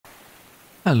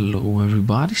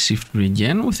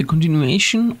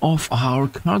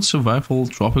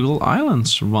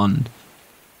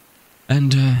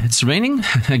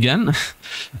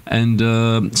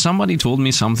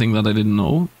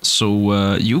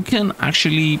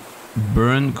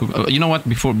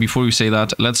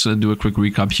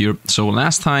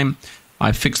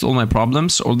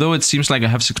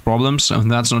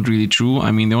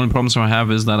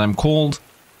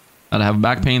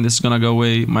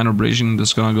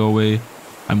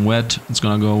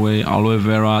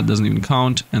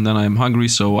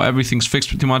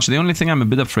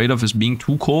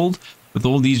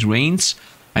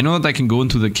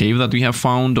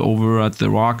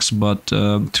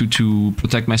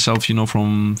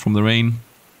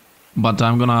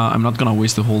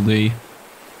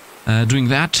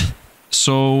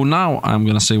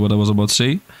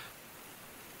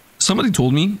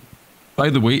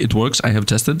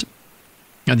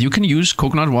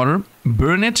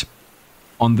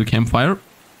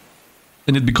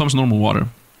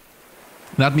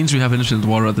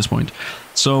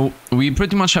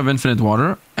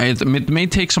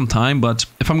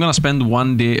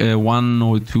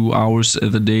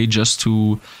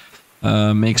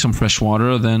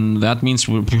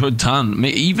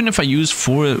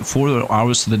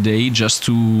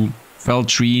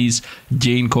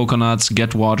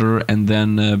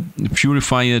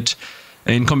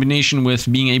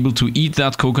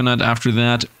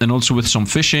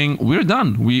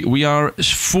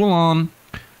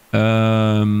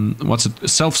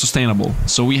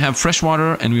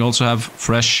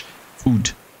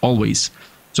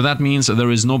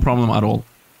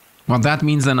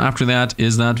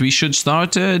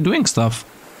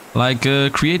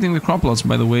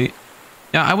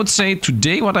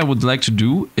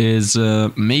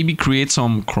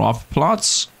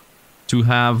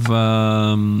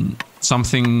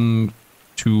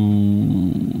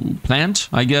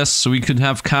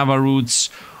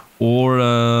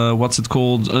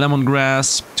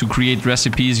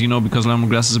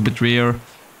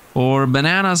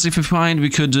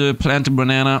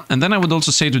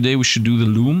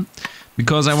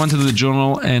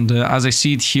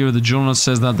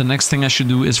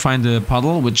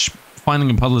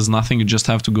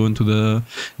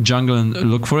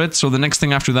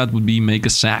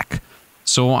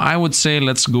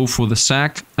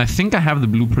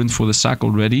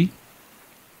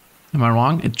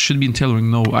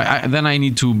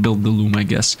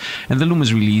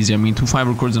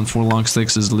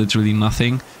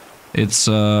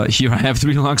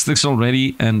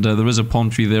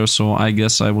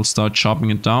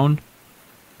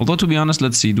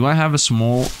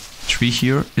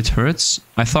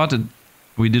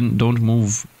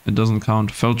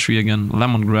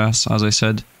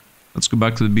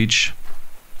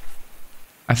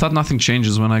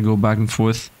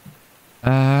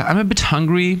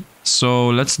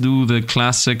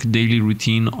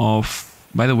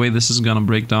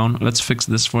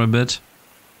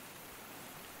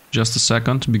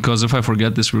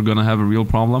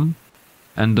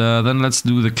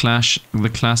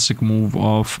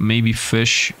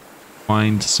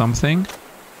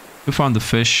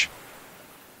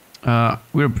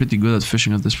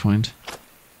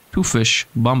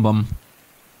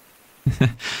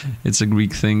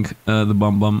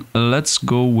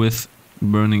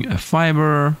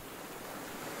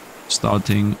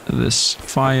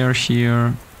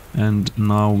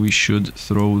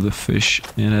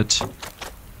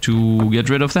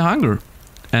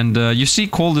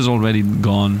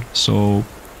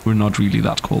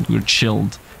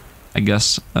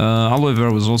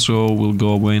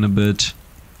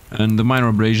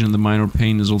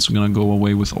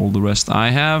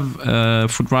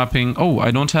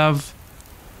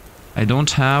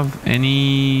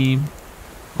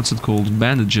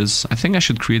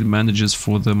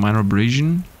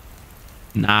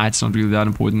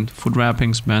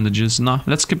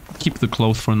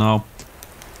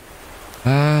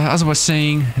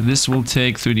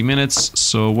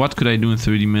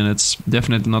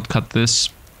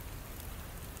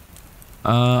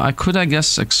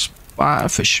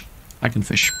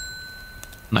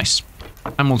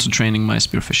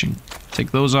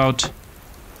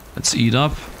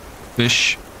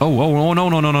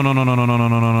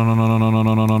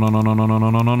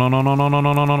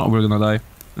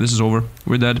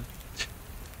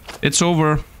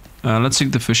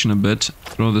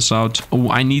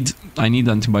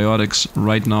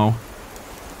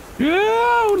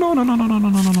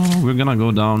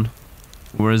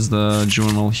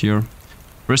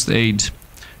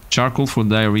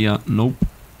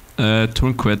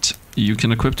Tourniquet. You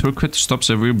can equip Tourniquet to stop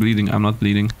severe bleeding. I'm not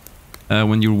bleeding.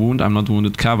 When you're wounded, I'm not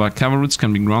wounded. Kava. Kava roots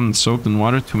can be ground and soaked in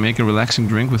water to make a relaxing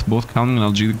drink with both calming and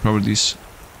analgesic properties.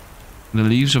 The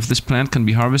leaves of this plant can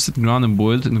be harvested, ground and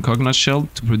boiled in a coconut shell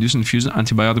to produce infused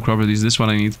antibiotic properties. This is what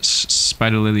I need.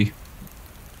 Spider lily.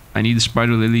 I need the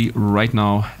spider lily right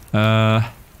now.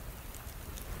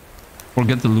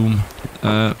 Forget the loom.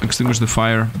 Extinguish the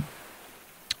fire.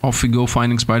 Off we go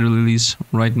finding spider lilies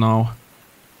right now.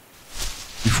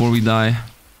 Before we die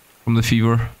from the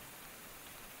fever.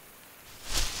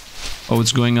 Oh,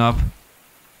 it's going up.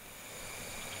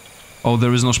 Oh,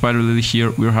 there is no spider lily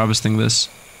here. We're harvesting this.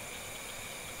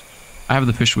 I have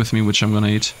the fish with me, which I'm gonna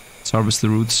eat. Let's harvest the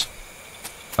roots.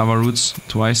 Kava roots,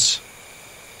 twice.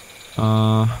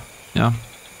 Yeah.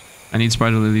 I need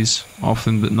spider lilies.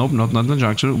 Often, but nope, not in the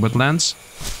junction. Wetlands.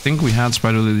 I think we had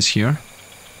spider lilies here.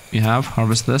 We have.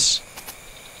 Harvest this.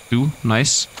 2.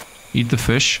 Nice. Eat the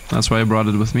fish. That's why I brought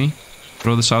it with me.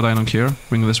 Throw this out, I don't care.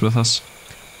 Bring this with us.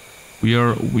 We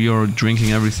are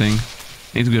drinking everything.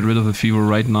 Need to get rid of the fever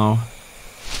right now.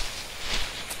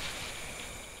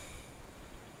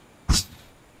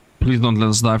 Please don't let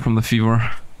us die from the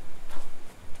fever.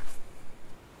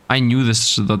 I knew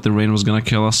this, that the rain was gonna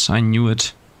kill us. I knew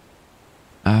it.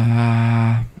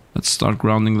 Let's start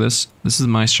grounding this. This is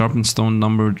my sharpened stone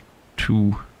number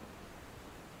 2.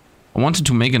 I wanted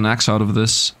to make an axe out of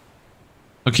this.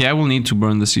 Okay, I will need to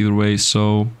burn this either way,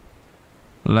 so...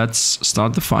 Let's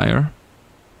start the fire.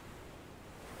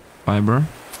 Fiber.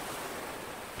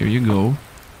 Here you go.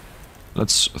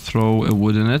 Let's throw a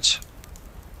wood in it.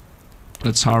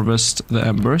 Let's harvest the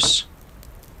embers.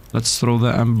 Let's throw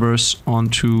the embers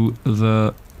onto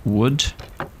the wood.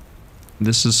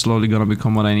 This is slowly gonna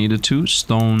become what I needed to.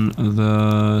 Stone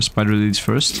the spider lilies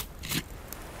first.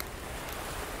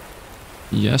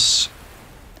 Yes.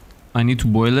 I need to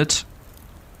boil it.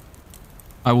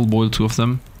 I will boil 2 of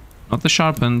them. Not the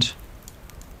sharpened.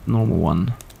 Normal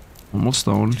one. Normal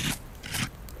stone.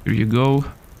 Here you go.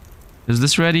 Is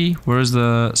this ready? Where is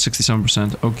the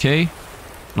 67%? Okay.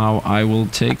 Now I will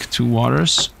take 2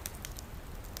 waters.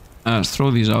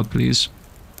 Throw these out, please.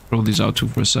 Throw these out too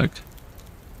for a sec.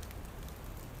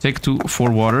 Take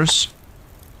 4 waters.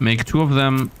 Make 2 of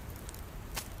them.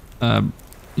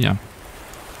 Yeah.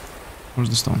 Where's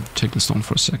the stone? Take the stone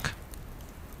for a sec.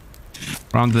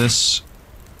 Around this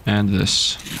and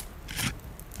this.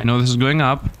 I know this is going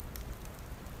up.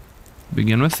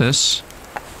 Begin with this.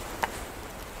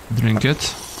 Drink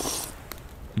it.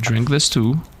 Drink this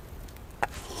too.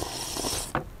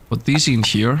 Put these in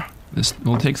here. This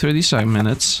will take 30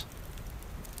 minutes.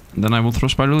 And then I will throw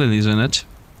spider lilies in it.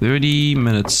 30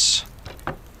 minutes.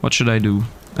 What should I do?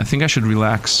 I think I should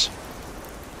relax.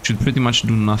 Should pretty much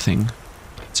do nothing.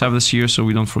 Let's have this here so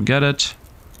we don't forget it.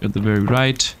 At the very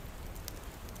right.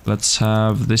 Let's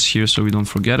have this here so we don't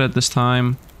forget it this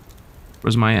time.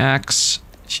 Where's my axe?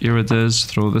 Here it is.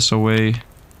 Throw this away.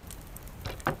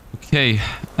 Okay.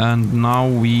 And now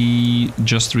we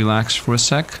just relax for a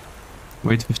sec.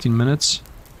 Wait 15 minutes.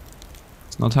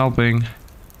 It's not helping.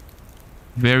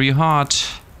 Very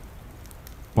hot.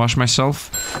 Wash myself.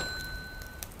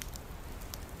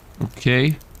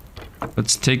 Okay.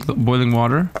 Let's take the boiling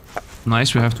water.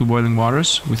 Nice, we have 2 boiling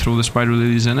waters. We throw the spider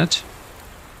lilies in it.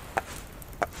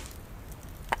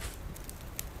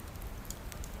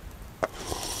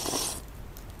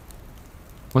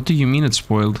 What do you mean it's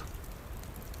spoiled?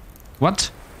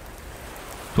 What?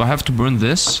 Do I have to burn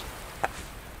this?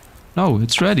 No,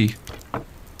 it's ready.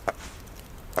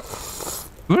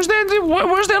 Where's the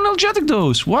analgesic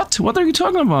dose? What? What are you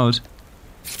talking about?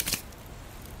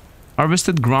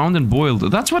 Harvested, ground and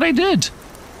boiled. That's what I did.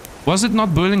 Was it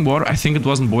not boiling water? I think it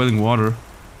wasn't boiling water.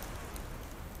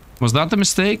 Was that the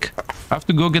mistake? I have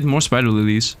to go get more spider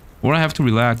lilies. Or I have to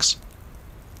relax.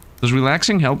 Does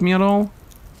relaxing help me at all?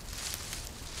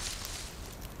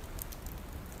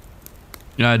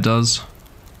 Yeah, it does.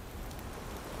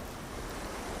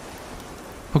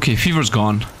 Okay, fever's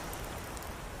gone.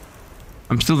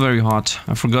 I'm still very hot.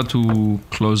 I forgot to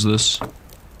close this.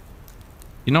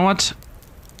 You know what?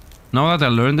 Now that I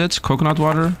learned it, coconut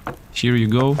water. Here you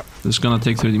go. This is gonna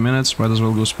take 30 minutes. Might as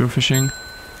well go spearfishing.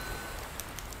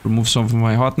 Remove some of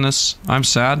my hotness. I'm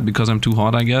sad because I'm too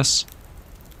hot, I guess.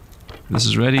 This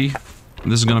is ready.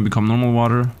 This is gonna become normal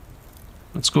water.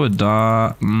 Let's go with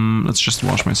let's just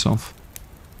wash myself.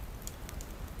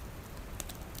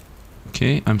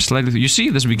 Okay, I'm slightly... You see,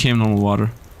 this became normal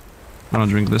water. I'm gonna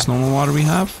drink this normal water we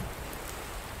have.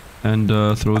 And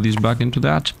throw these back into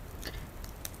that.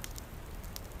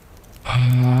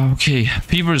 Okay,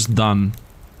 fever's done.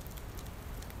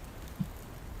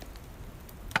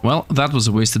 Well, that was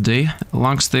a wasted day.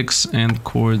 Long sticks and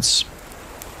cords.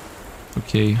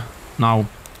 Okay, now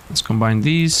let's combine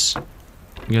these.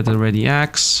 Get a ready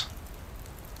axe.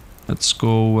 Let's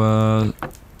go,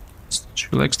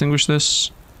 should I extinguish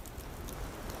this?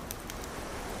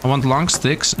 I want long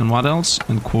sticks and what else?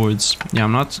 And cords. Yeah,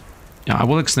 I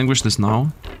will extinguish this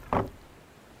now.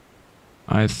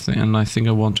 I think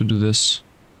I want to do this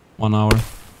 1 hour.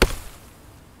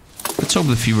 Let's hope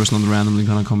the fever's not randomly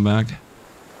gonna come back.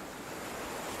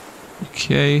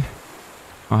 Okay.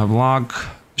 I have log.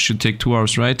 Should take 2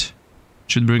 hours, right?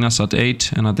 Should bring us at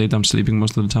 8, and at 8 I'm sleeping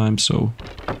most of the time, so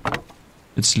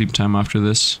it's sleep time after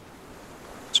this.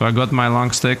 So I got my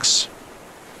long sticks.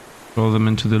 Throw them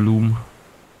into the loom.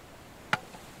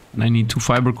 And I need 2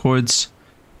 fiber cords.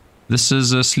 This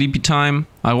is a sleepy time.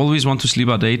 I always want to sleep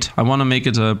at 8. I want to make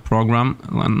it a program,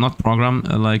 not program,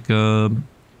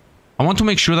 I want to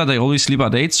make sure that I always sleep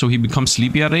at 8, so he becomes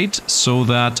sleepy at 8, so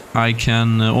that I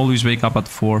can always wake up at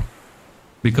 4.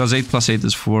 Because 8 plus 8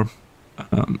 is 4.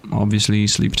 Obviously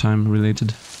sleep time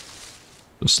related.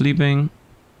 So sleeping.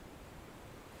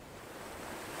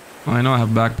 I know I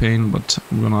have back pain, but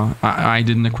I'm gonna... I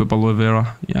didn't equip aloe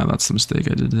vera. Yeah, that's the mistake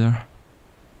I did there.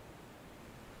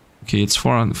 Okay, it's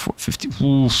 450.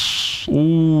 Oof.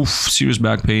 Oof. Serious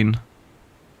back pain.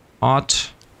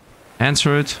 Hot. Hands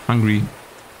hurt. Hungry.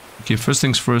 Okay, first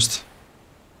things first.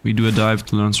 We do a dive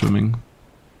to learn swimming.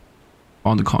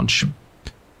 On the conch.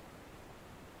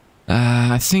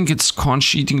 I think it's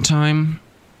conch eating time.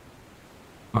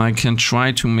 I can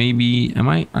try to maybe...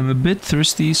 I'm a bit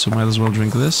thirsty, so might as well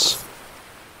drink this.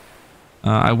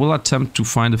 I will attempt to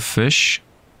find a fish.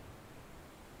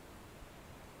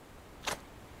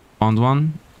 Found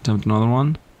one. Attempt another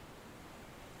one.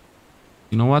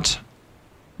 You know what?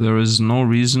 There is no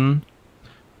reason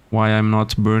why I'm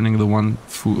not burning the one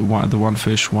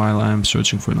fish while I'm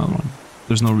searching for another one.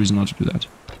 There's no reason not to do that.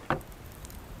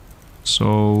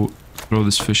 So throw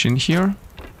this fish in here.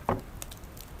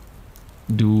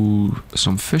 Do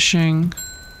some fishing.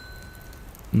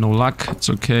 No luck, it's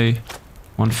okay.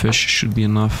 One fish should be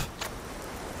enough.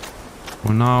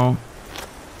 For now.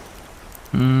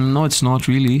 No, it's not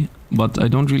really. But I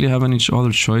don't really have any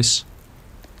other choice.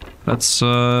 Let's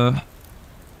do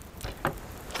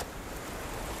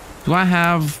I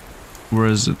have... Where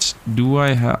is it? Do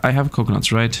I have... I have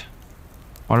coconuts, right?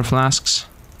 Water flasks?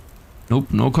 Nope,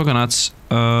 no coconuts.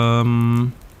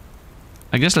 I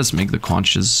guess let's make the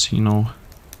conches, you know.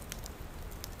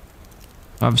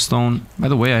 I have stone. By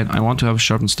the way, I want to have a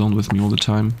sharpened stone with me all the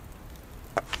time.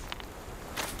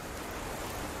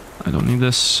 I don't need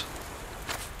this.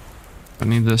 I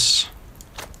need this.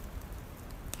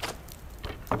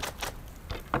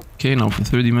 Okay, now for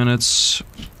 30 minutes.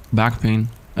 Back pain.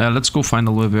 Let's go find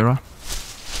aloe vera.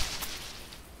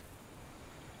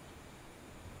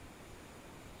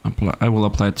 I will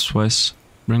apply it twice.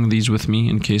 Bring these with me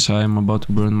in case I am about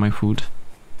to burn my food.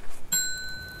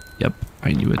 Yep,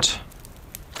 I knew it.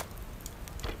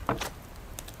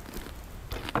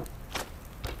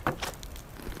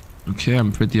 Okay,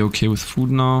 I'm pretty okay with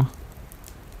food now.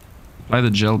 Apply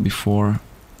the gel before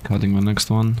cutting my next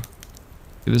one.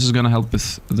 Okay, this is gonna help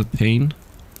with the pain.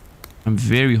 I'm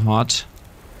very hot.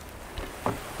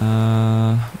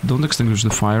 Don't extinguish the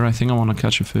fire. I think I want to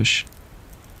catch a fish.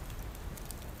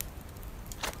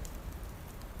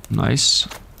 Nice.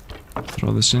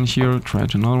 Throw this in here. Try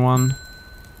it another one.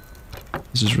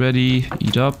 This is ready.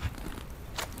 Eat up.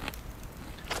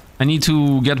 I need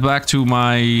to get back to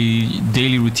my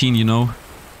daily routine, you know.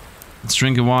 Let's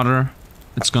drink the water.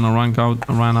 It's gonna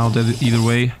run out either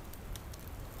way.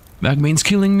 Back pain's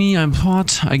killing me. I'm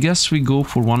hot. I guess we go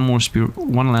for one last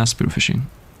spearfishing.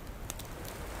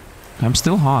 I'm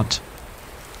still hot.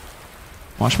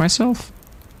 Wash myself.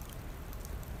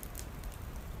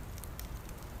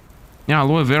 Yeah,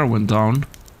 aloe vera went down,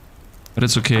 but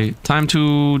it's okay. Time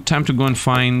to go and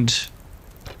find.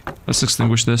 Let's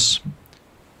extinguish this.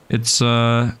 It's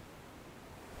time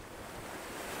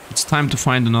to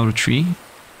find another tree.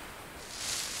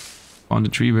 Found a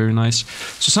tree, very nice.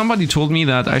 So somebody told me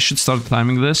that I should start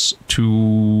climbing this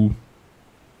to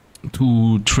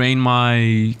train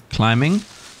my climbing.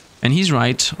 And he's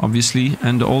right, obviously.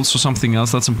 And also something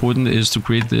else that's important is to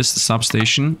create this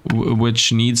substation,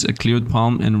 which needs a cleared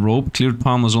palm and rope. Cleared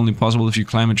palm is only possible if you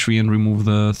climb a tree and remove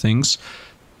the things.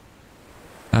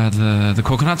 The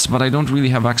coconuts, but I don't really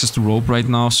have access to rope right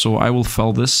now, so I will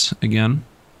fell this again.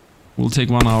 Will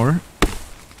take 1 hour.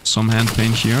 Some hand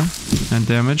pain here, and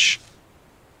damage.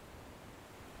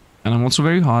 And I'm also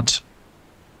very hot.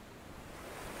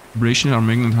 Vibrations are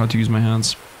making it hard to use my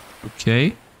hands.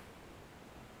 Okay.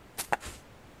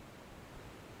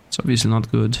 It's obviously not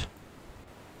good.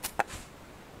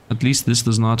 At least this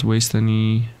does not waste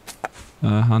any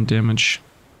hand damage.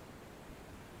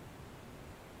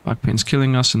 Back pain's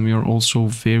killing us, and we are also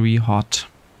very hot.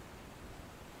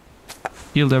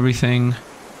 Healed everything.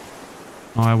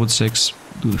 Now I would say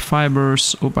do the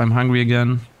fibers. Oh, I'm hungry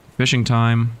again. Fishing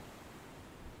time.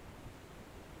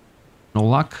 No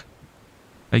luck.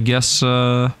 I guess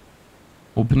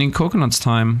opening coconuts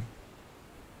time.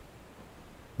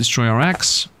 Destroy our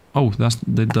axe. Oh,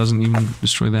 that doesn't even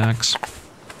destroy the axe.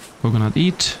 Coconut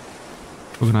eat.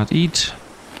 Coconut eat.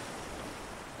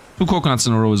 2 coconuts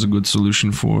in a row is a good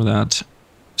solution for that.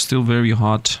 Still very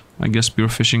hot. I guess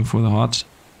spearfishing for the hot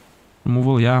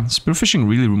removal. Yeah, spearfishing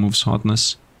really removes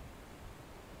hotness.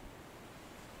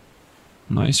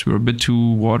 Nice, we're a bit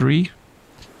too watery.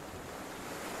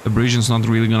 Abrasion's not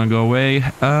really gonna go away.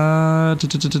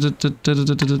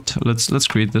 Let's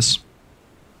create this.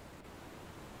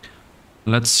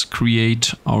 Let's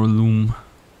create our loom.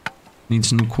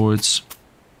 Needs new cords.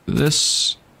 Do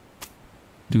this.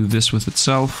 Do this with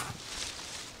itself.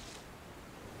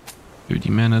 30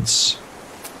 minutes.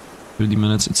 30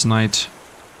 minutes, it's night.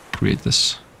 Create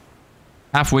this.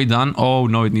 Halfway done. Oh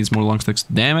no, it needs more long sticks.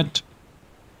 Damn it.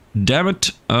 Damn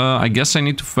it. I guess I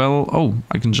need to fell. Oh,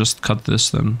 I can just cut this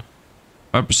then.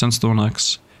 5% stone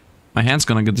axe. My hand's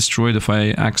gonna get destroyed if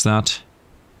I axe that.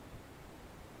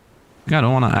 I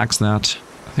don't want to axe that.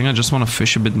 I think I just want to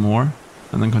fish a bit more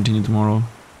and then continue tomorrow.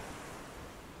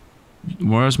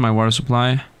 Where's my water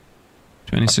supply?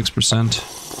 26%.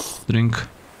 Drink.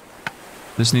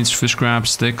 This needs fish crab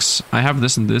sticks. I have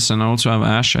this and this, and I also have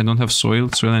ash. I don't have soil,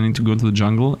 so I need to go to the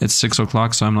jungle. It's 6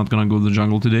 o'clock, so I'm not gonna go to the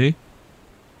jungle today.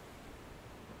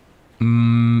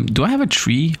 Do I have a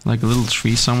tree? Like a little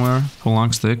tree somewhere for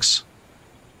long sticks?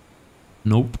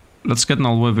 Nope. Let's get an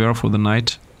aloe vera for the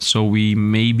night, so we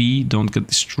maybe don't get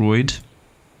destroyed.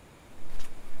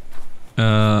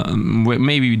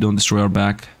 Maybe we don't destroy our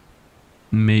back.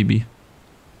 Maybe.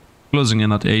 Closing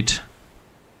in at 8.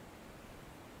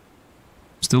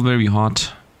 Still very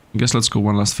hot. I guess let's go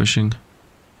one last fishing.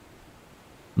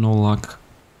 No luck.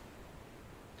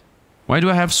 Why do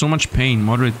I have so much pain?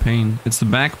 Moderate pain. It's the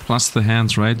back plus the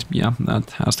hands, right? Yeah,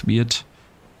 that has to be it.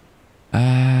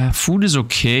 Food is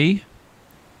okay.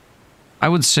 I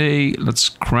would say let's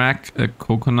crack a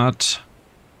coconut.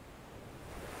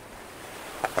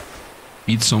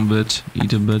 Eat some bit.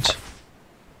 Eat a bit.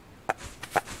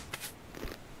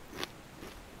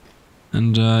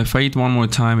 And if I eat one more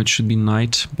time, it should be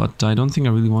night. But I don't think I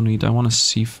really want to eat. I want to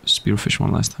see spearfish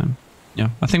one last time. Yeah,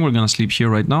 I think we're gonna sleep here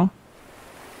right now.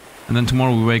 And then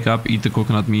tomorrow we wake up, eat the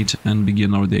coconut meat, and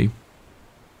begin our day.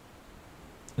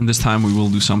 And this time we will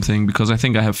do something, because I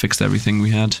think I have fixed everything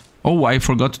we had. Oh, I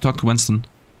forgot to talk to Winston.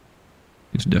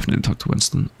 Need to definitely talk to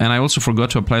Winston. And I also forgot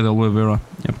to apply the aloe vera.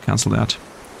 Yep, cancel that.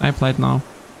 I applied now.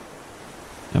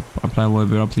 Yep, apply aloe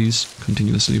vera, please.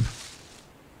 Continue to sleep.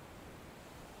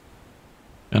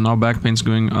 And now back pain's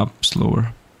going up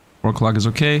slower. 4 o'clock is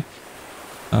okay.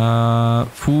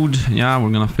 Food, yeah,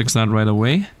 we're gonna fix that right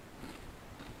away.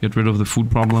 Get rid of the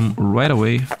food problem right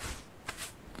away.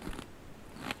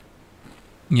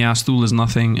 Yeah, stool is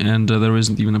nothing, and there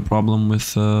isn't even a problem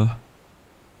with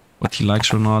what he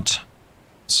likes or not.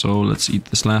 So let's eat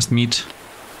this last meat.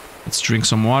 Let's drink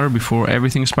some water before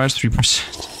everything expires.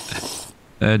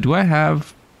 3%. Do I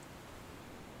have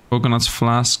coconuts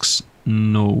flasks?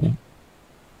 No.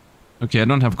 Okay, I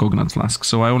don't have coconut flasks,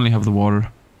 so I only have the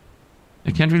water. I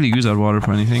can't really use that water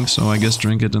for anything, so I guess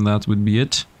drink it and that would be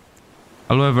it.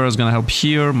 Aloe vera is gonna help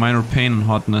here. Minor pain and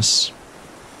hotness.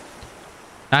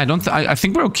 I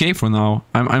think we're okay for now.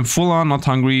 I'm full on, not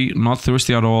hungry, not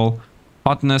thirsty at all.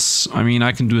 Hotness, I mean,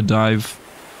 I can do a dive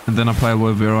and then apply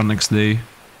aloe vera next day.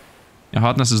 Yeah,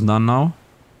 hotness is done now.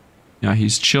 Yeah,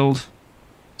 he's chilled,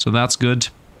 so that's good.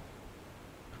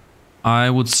 I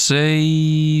would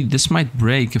say this might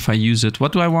break if I use it.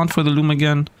 What do I want for the loom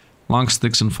again? Long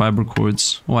sticks and fiber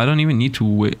cords. Oh, I don't even need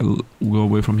to go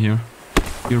away from here.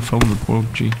 Here, fell in the pork.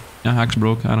 Gee. Yeah, axe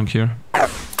broke. I don't care.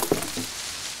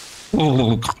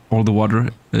 Oh, all the water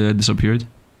disappeared.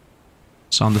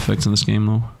 Sound effects in this game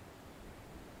though.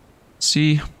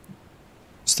 See,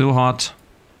 still hot.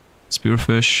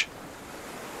 Spearfish.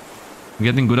 I'm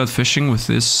getting good at fishing with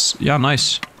this. Yeah,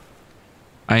 nice.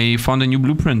 I found a new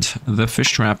blueprint. The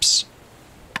fish traps.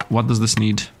 What does this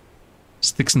need?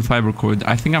 Sticks and fiber cord.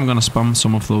 I think I'm gonna spam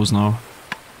some of those now.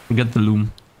 Forget the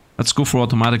loom. Let's go for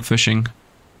automatic fishing.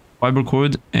 Fiber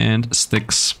cord and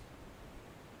sticks.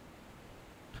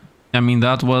 I mean,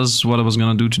 that was what I was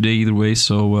gonna do today either way,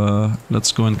 so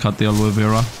let's go and cut the aloe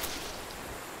vera.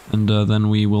 And then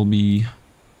we will be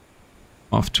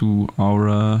off to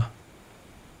our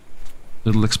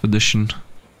little expedition.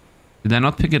 Did I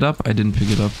not pick it up? I didn't pick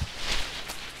it up.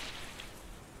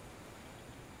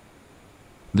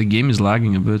 The game is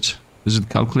lagging a bit. Is it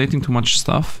calculating too much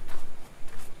stuff?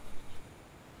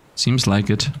 Seems like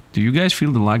it. Do you guys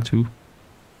feel the lag too?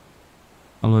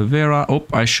 Aloe vera. Oh,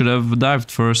 I should have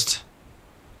dived first.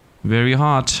 Very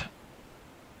hot.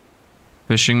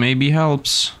 Fishing maybe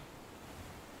helps.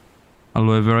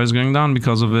 Aloe vera is going down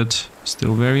because of it.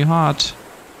 Still very hot.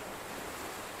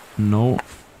 No.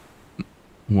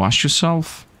 Wash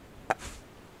yourself.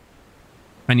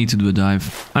 I need to do a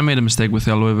dive. I made a mistake with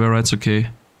the aloe vera, it's okay.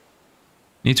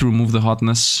 Need to remove the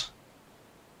hotness.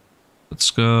 Let's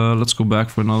go back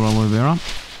for another aloe vera.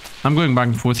 I'm going back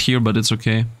and forth here, but it's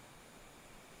okay.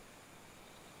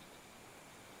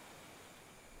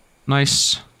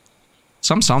 Nice.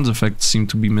 Some sound effects seem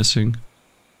to be missing.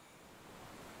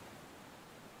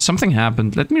 Something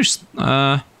happened. Let me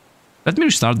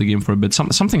restart the game for a bit.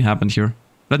 Something happened here.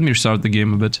 Let me restart the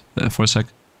game a bit for a sec.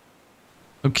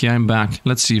 Okay, I'm back.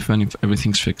 Let's see if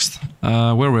everything's fixed.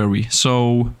 Where were we?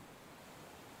 So,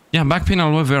 yeah, back pain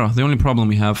aloe vera. The only problem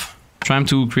we have. Trying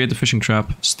to create a fishing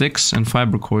trap. Sticks and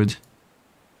fiber cord.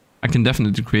 I can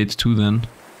definitely create 2 then.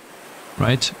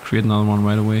 Right? Create another one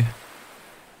right away.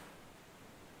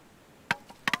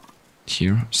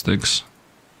 Here, sticks.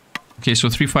 Okay, so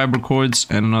 3 fiber cords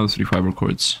and another 3 fiber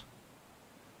cords.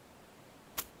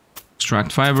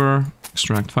 Extract fiber.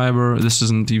 Extract fiber. This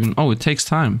isn't even... Oh, it takes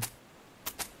time.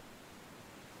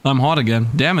 I'm hot again.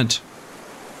 Damn it.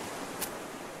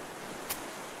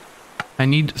 I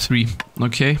need 3.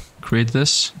 Okay, create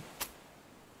this.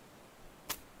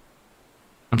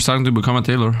 I'm starting to become a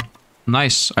tailor.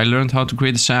 Nice. I learned how to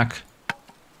create a sack.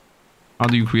 How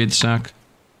do you create a sack?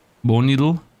 Bone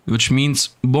needle. Which means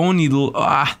bone needle.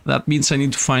 Ah, that means I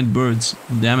need to find birds.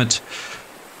 Damn it.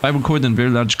 Fiber cord and very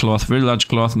large cloth. Very large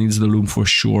cloth needs the loom for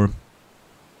sure.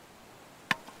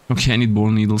 Okay, I need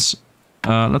bone needles.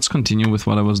 Let's continue with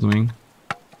what I was doing.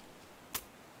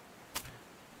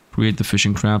 Create the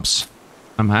fishing traps.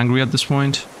 I'm hungry at this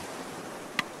point.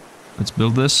 Let's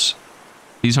build this.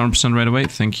 Please 100% right away.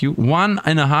 Thank you.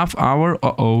 1.5 hours.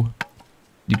 Uh-oh.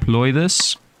 Deploy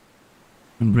this.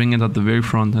 And bring it at the very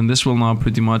front. And this will now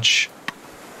pretty much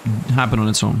happen on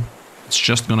its own. It's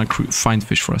just gonna find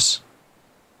fish for us.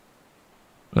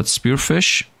 Let's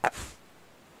spearfish.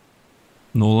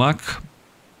 No luck.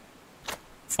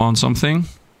 Found something.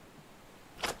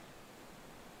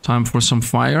 Time for some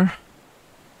fire.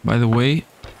 By the way,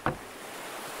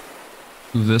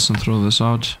 do this and throw this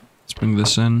out. Let's bring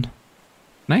this in.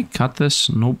 Can I cut this?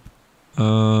 Nope.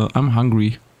 I'm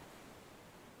hungry.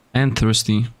 And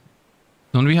thirsty.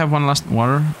 Don't we have one last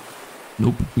water?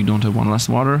 Nope, we don't have one last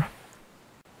water.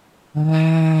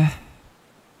 I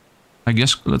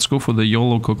guess let's go for the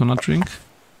YOLO coconut drink.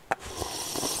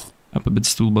 Up a bit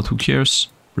stool, but who cares?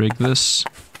 Break this.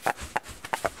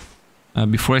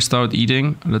 Before I start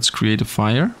eating, let's create a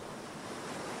fire.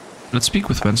 Let's speak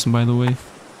with Winston, by the way.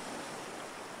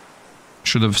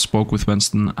 Should have spoke with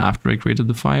Winston after I created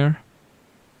the fire.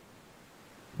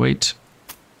 Wait.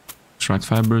 Extract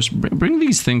fibers. Bring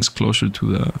these things closer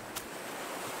to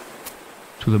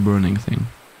the burning thing.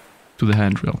 To the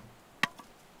handrail.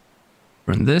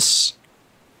 Burn this.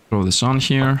 Throw this on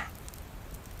here.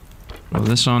 Throw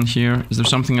this on here. Is there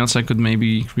something else I could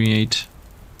maybe create?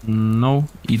 No.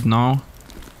 Eat now.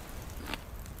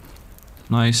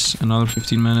 Nice. Another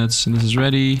 15 minutes and this is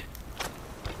ready.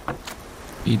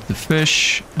 Eat the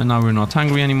fish. And now we're not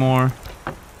hungry anymore.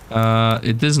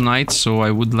 It is night, so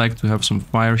I would like to have some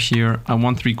fire here. I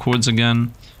want 3 cords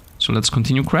again. So let's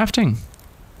continue crafting.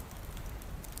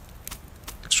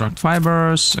 Extract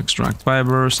fibers. Extract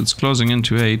fibers. It's closing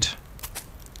into 8.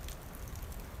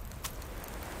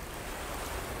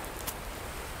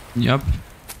 Yep.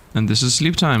 And this is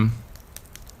sleep time.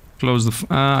 Close the...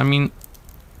 I mean...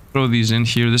 Throw these in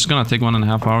here. This is gonna take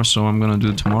 1.5 hours, so I'm gonna do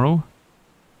it tomorrow.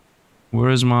 Where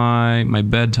is my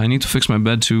bed? I need to fix my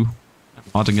bed too. I'm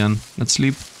hot again. Let's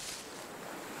sleep.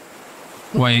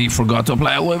 Why I forgot to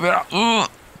apply aloe vera.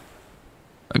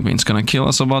 That means gonna kill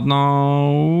us about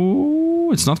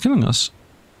now. It's not killing us.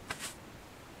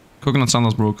 Coconut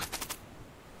sandals broke.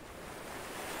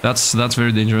 That's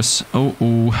very dangerous.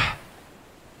 Oh.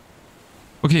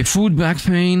 Okay, food, back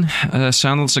pain,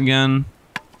 sandals again.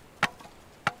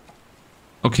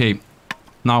 Okay,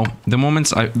 now the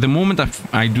moment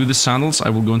I do the sandals, I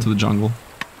will go into the jungle.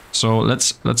 So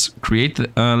let's create.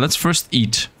 Let's first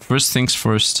eat. First things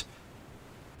first.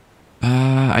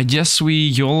 I guess we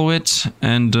YOLO it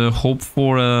and hope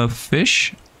for a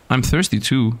fish. I'm thirsty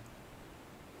too.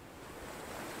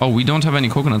 Oh, we don't have any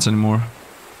coconuts anymore.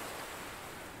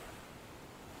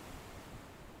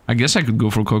 I guess I could go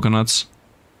for coconuts.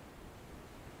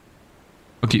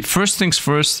 Okay, first things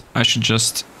first, I should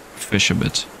just fish a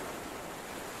bit.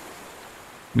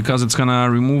 Because it's gonna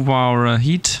remove our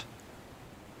heat.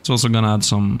 It's also gonna add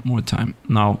some more time.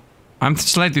 Now, I'm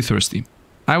slightly thirsty.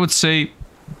 I would say,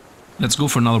 let's go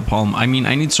for another palm. I mean,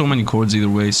 I need so many cords either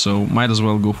way, so might as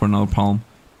well go for another palm.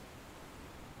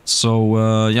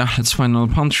 So, yeah, let's find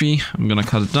another palm tree. I'm gonna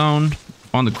cut it down.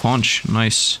 Found the conch,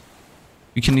 nice.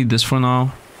 We can eat this for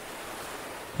now.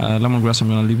 Lemongrass, I'm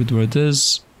gonna leave it where it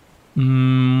is.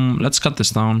 Let's cut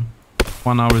this down.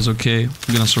 1 hour is okay.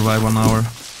 We're gonna survive 1 hour.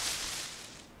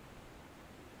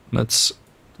 Let's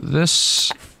do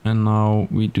this. And now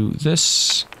we do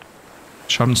this.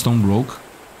 Sharpened stone broke.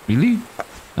 Really?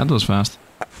 That was fast.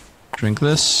 Drink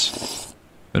this.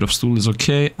 Bed of stool is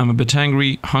okay. I'm a bit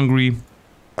hungry.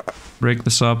 Break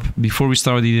this up. Before we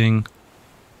start eating,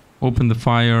 open the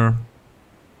fire.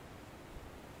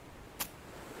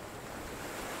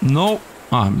 No.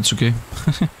 Ah, it's okay.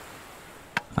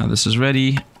 This is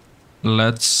ready.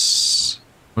 Let's...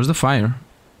 Where's the fire?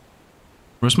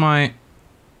 Where's my...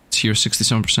 It's here,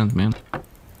 67%, man.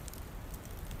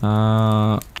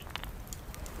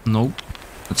 Nope.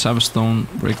 Let's have a stone,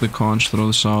 break the conch, throw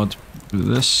this out, do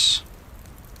this.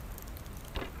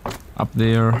 Up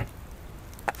there.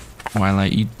 While I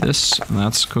eat this, and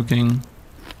that's cooking.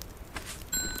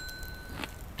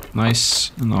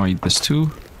 Nice. And now I eat this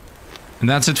too. And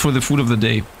that's it for the food of the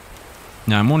day.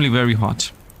 Now I'm only very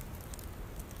hot.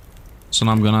 So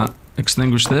now I'm gonna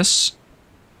extinguish this.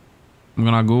 I'm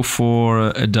gonna go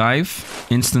for a dive.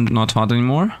 Instant not hot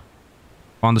anymore.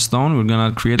 Found the stone. We're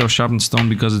gonna create our sharpened stone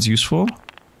because it's useful.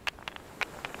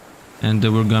 And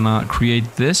we're gonna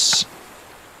create this.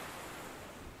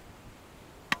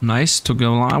 Nice. Took a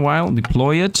while.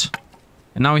 Deploy it.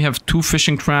 And now we have 2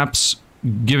 fishing traps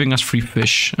giving us free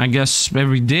fish. I guess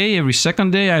every day, every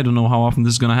second day. I don't know how often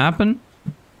this is gonna happen.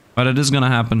 But it is gonna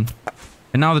happen.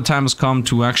 And now the time has come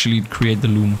to actually create the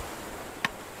loom.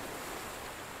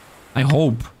 I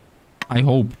hope.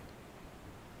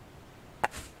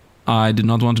 I did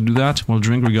not want to do that. We'll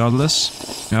drink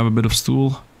regardless. We have a bit of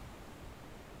stool.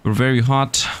 We're very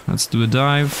hot. Let's do a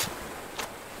dive.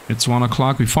 It's 1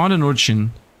 o'clock. We found an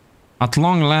urchin. At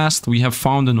long last, we have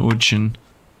found an urchin.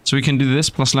 So we can do this,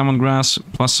 plus lemongrass,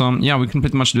 plus some... Yeah, we can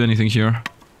pretty much do anything here.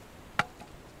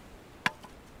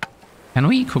 Can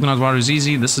we? Coconut water is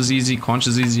easy. This is easy. Conch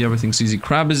is easy. Everything's easy.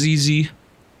 Crab is easy.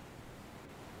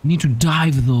 We need to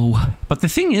dive though. But the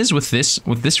thing is with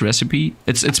this recipe,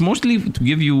 it's mostly to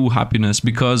give you happiness,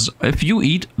 because if you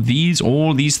eat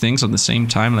all these things at the same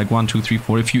time, like 1, 2, 3,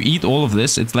 4, if you eat all of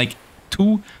this, it's like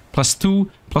 2 plus 2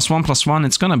 plus 1 plus 1.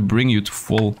 It's gonna bring you to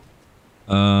full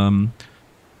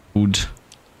food.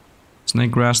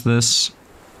 Snake grass this.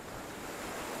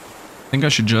 I think I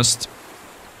should just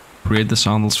create the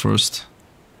sandals first,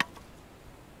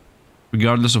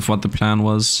 regardless of what the plan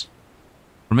was.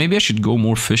 Or maybe I should go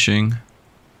more fishing.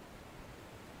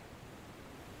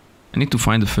 I need to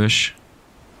find the fish.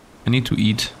 I need to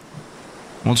eat.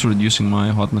 I'm also reducing my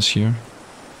hotness here.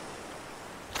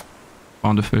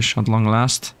 Found a fish at long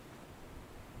last.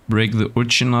 Break the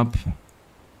urchin up.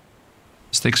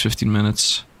 This takes 15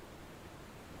 minutes.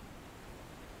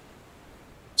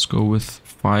 Let's go with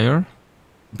fire.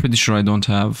 I'm pretty sure I don't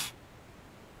have...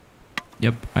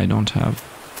 Yep, I don't have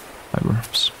fiber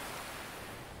herbs.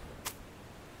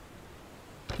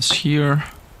 This here.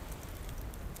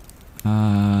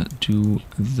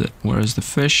 Where is the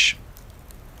fish?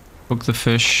 Cook the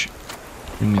fish.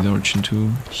 Bring me the urchin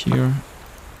to here.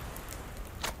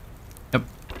 Yep.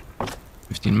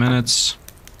 15 minutes.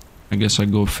 I guess I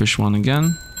go fish one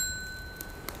again.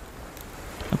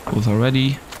 Yep, both are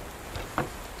ready.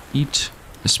 Eat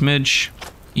a smidge.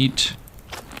 Eat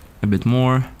a bit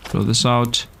more. Throw this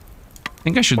out. I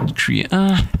think I should create...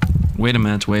 wait a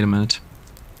minute.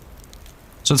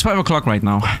 So it's 5 o'clock right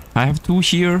now. I have 2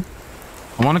 here.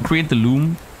 I want to create the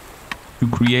loom to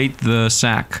create the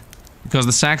sack, because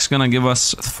the sack's gonna give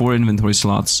us 4 inventory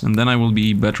slots, and then I will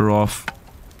be better off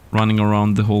running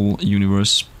around the whole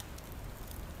universe.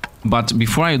 But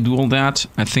before I do all that,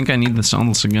 I think I need the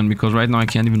sandals again, because right now I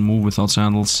can't even move without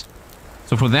sandals.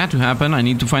 So for that to happen, I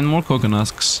need to find more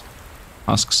coconut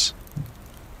husks.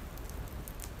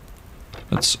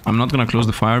 I'm not gonna close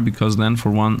the fire, because then for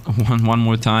one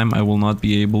more time I will not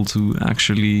be able to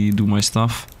actually do my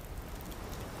stuff.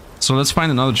 So let's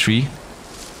find another tree,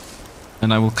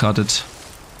 and I will cut it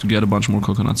to get a bunch more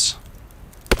coconuts.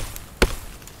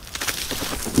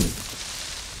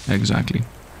 Exactly.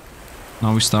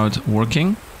 Now we start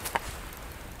working.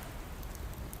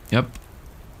 Yep.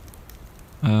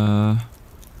 Yeah,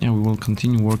 we will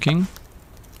continue working.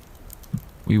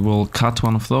 We will cut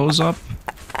one of those up.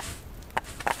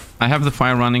 I have the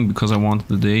fire running because I want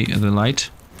the light.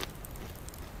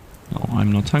 No,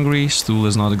 I'm not hungry. Stool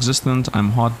is not existent. I'm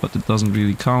hot, but it doesn't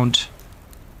really count.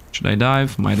 Should I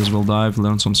dive? Might as well dive,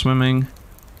 learn some swimming.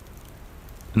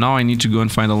 Now I need to go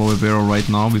and find aloe vera right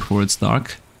now before it's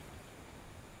dark.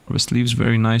 Harvest leaves,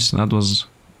 very nice. That was...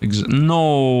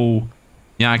 No!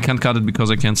 Yeah, I can't cut it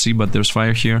because I can't see, but there's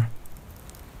fire here.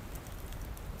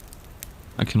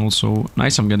 I can also...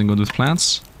 Nice, I'm getting good with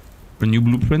plants. Renew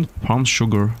blueprint, palm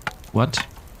sugar. What?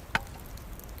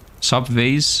 Sub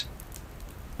vase.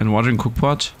 And watering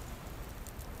cookpot.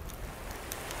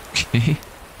 Okay.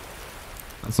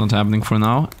 That's not happening for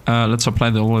now. Let's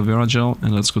apply the aloe vera gel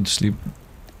and let's go to sleep.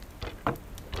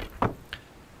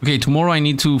 Okay, tomorrow I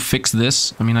need to fix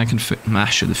this. I mean, I can I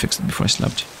should have fixed it before I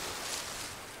slept.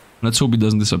 Let's hope it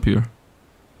doesn't disappear.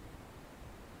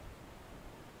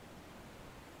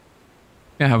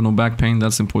 I have no back pain,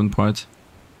 that's the important part.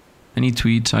 I need to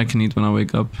eat, I can eat when I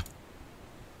wake up.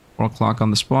 4 o'clock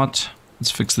on the spot. Let's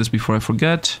fix this before I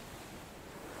forget.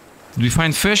 Did we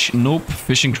find fish? Nope.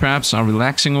 Fishing traps are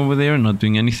relaxing over there, not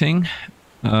doing anything.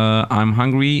 I'm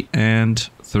hungry and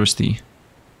thirsty.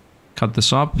 Cut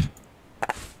this up.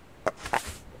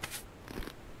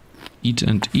 Eat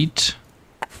and eat.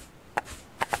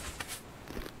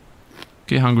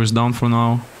 Okay, hunger is down for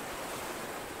now.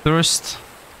 Thirst.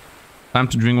 Time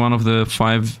to drink one of the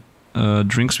 5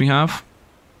 drinks we have.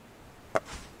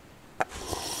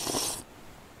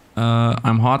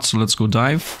 I'm hot, so let's go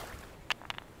dive.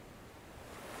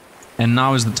 And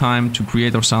now is the time to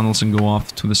create our sandals and go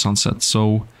off to the sunset.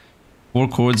 So 4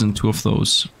 cords and 2 of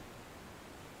those.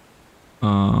 2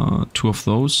 of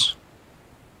those.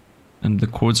 And the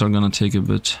cords are gonna take a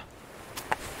bit.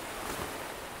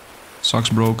 Socks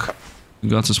broke. We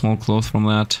got a small cloth from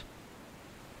that.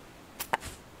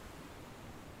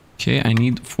 Okay, I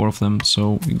need 4 of them.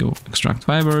 So we go extract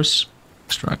fibers.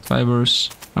 Extract fibers.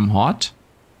 I'm hot.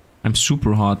 I'm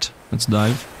super hot. Let's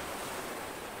dive.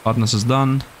 Hotness is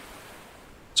done.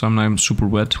 So I'm super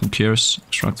wet. Who cares?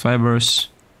 Extract fibers.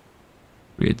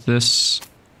 Create this.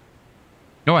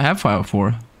 Oh, I have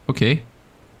 4. Okay.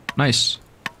 Nice.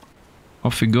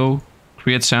 Off we go.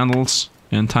 Create sandals.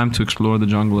 And time to explore the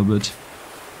jungle a bit.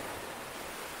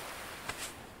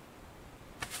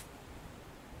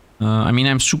 I mean,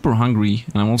 I'm super hungry.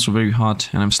 And I'm also very hot.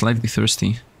 And I'm slightly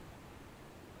thirsty.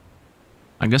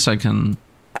 I guess I can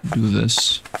do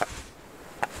this.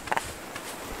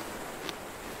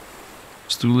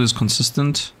 Stool is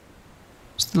consistent.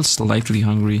 Still slightly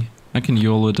hungry. I can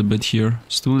YOLO it a bit here.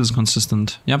 Stool is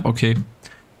consistent. Yep, okay.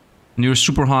 And you're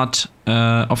super hot.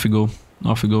 Off we go.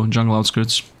 Off we go. Jungle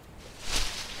outskirts.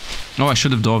 Oh, I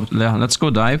should have dove. Yeah, let's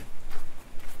go dive.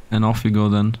 And off we go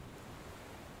then.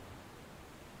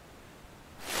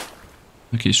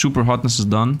 Okay, super hotness is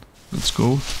done. Let's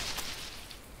go.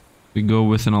 We go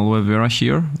with an aloe vera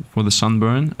here for the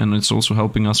sunburn. And it's also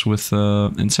helping us with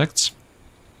insects.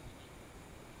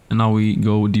 And now we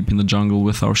go deep in the jungle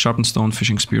with our sharpened stone,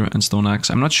 fishing spear, and stone axe.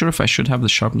 I'm not sure if I should have the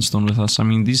sharpened stone with us. I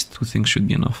mean, these 2 things should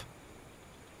be enough.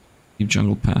 Deep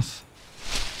jungle path.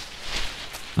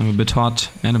 I'm a bit hot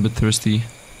and a bit thirsty.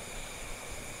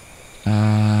 Do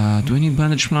I need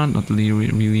bandage plant? Not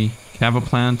really. Cava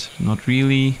plant? Not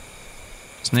really.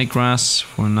 Snake grass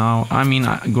for now. I mean,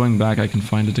 going back, I can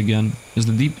find it again. Is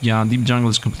the deep? Yeah, deep jungle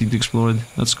is completely explored.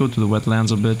 Let's go to the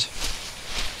wetlands a bit.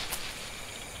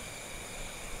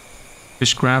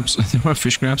 Fish crabs. There are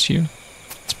fish crabs here.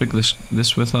 Let's pick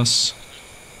this with us.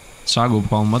 Sago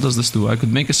palm. What does this do? I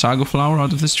could make a sago flower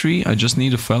out of this tree. I just need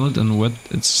to fell it and wet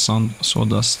its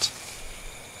sawdust.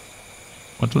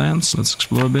 Wetlands. Let's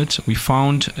explore a bit. We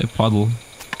found a puddle.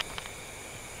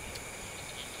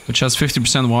 Which has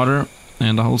 50% water.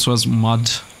 And also has mud.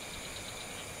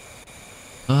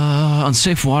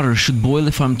 Unsafe water. Should boil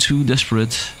if I'm too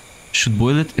desperate. Should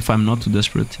boil it if I'm not too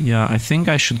desperate. Yeah, I think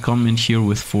I should come in here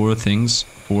with 4 things.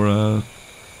 For,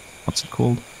 what's it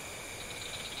called?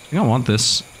 I think I want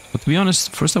this. But to be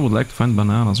honest, first I would like to find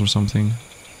bananas or something.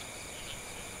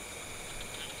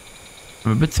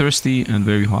 I'm a bit thirsty and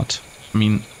very hot. I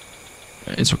mean,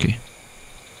 it's okay.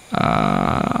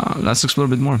 Let's explore a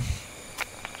bit more.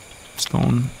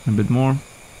 Stone, a bit more.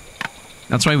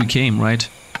 That's why we came, right?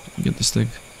 Get the stick.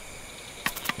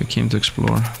 We came to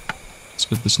explore. Let's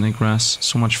get the snake grass.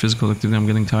 So much physical activity, I'm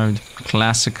getting tired.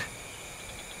 Classic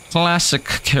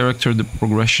character, the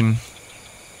progression.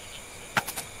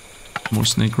 More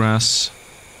snake grass.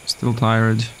 Still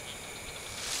tired.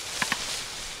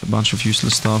 A bunch of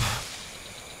useless stuff.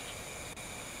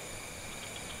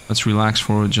 Let's relax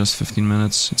for just 15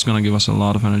 minutes. It's gonna give us a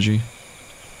lot of energy.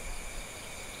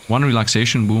 1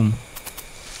 relaxation, boom.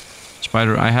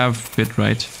 Spider, I have fit,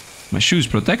 right? My shoes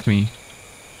protect me.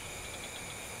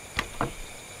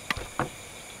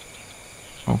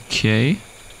 Okay.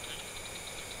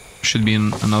 Should be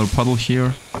in another puddle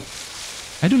here.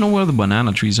 I don't know where the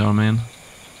banana trees are, man.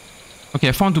 Okay,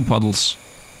 I found 2 puddles.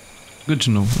 Good to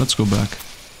know. Let's go back.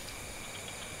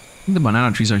 I think the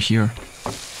banana trees are here.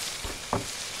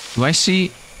 Do I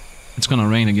see... It's gonna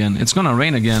rain again. It's gonna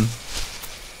rain again.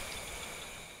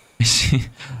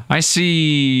 I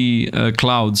see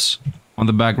clouds on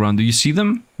the background. Do you see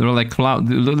them? They're like cloud.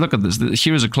 Look at this.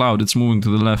 Here's a cloud. It's moving to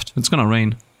the left. It's gonna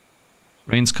rain.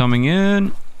 Rain's coming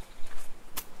in.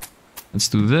 Let's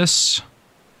do this.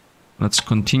 Let's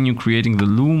continue creating the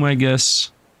loom, I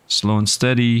guess. Slow and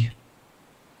steady.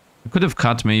 I could have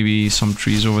cut maybe some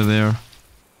trees over there.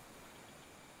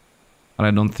 But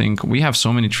I don't think... We have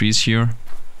so many trees here.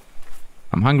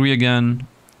 I'm hungry again.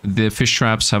 The fish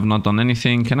traps have not done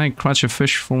anything. Can I catch a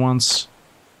fish for once?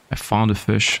 I found a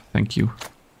fish. Thank you.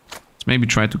 Let's maybe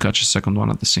try to catch a second one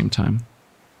at the same time.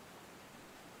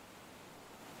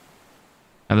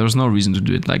 Yeah, there's no reason to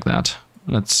do it like that.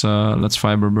 Let's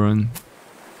fiber burn.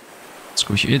 Let's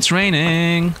go here. It's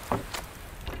raining.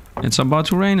 It's about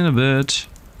to rain in a bit.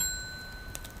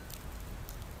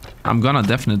 I'm gonna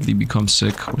definitely become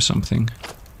sick or something.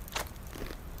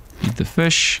 Eat the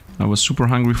fish. I was super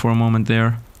hungry for a moment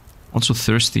there. Also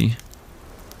thirsty.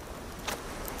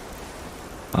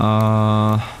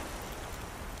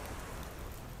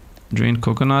 Drained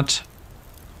coconut.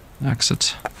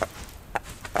 Exit.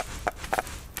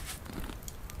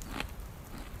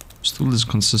 Stool is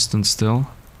consistent still.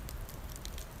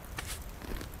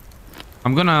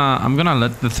 I'm gonna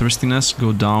let the thirstiness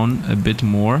go down a bit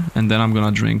more, and then I'm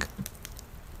gonna drink.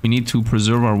 We need to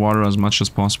preserve our water as much as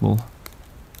possible.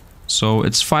 So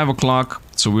it's 5 o'clock,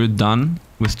 so we're done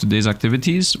with today's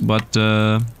activities, but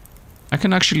I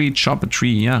can actually chop a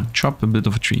tree, yeah, chop a bit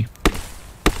of a tree.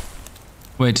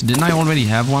 Wait, didn't I already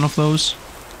have one of those?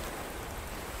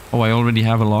 Oh, I already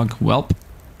have a log. Welp,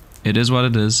 it is what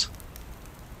it is.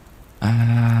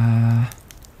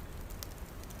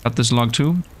 Cut this log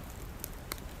too.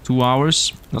 2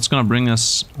 hours. That's gonna bring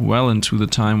us well into the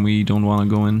time we don't want to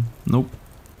go in. Nope.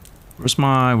 Where's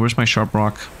my sharp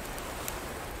rock?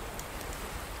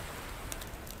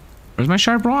 Where's my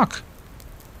sharp rock?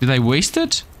 Did I waste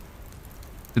it?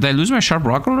 Did I lose my sharp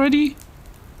rock already?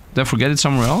 Did I forget it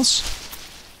somewhere else?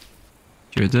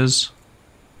 Here it is.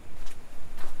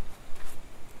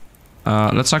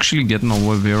 Let's actually get an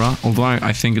aloe vera, although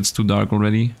I think it's too dark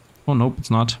already. Oh nope,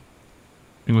 it's not.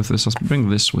 Bring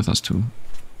this with us too.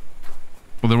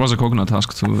 Well, there was a coconut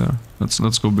husk too there.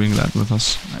 Let's go bring that with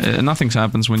us. Nothing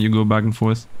happens when you go back and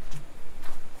forth.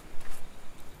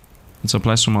 Let's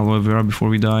apply some aloe vera before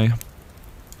we die.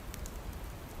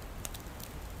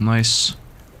 Nice.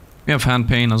 We have hand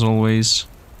pain as always.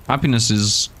 Happiness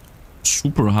is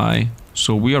super high,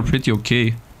 so we are pretty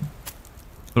okay.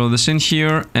 Throw this in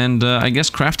here, and I guess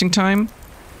crafting time,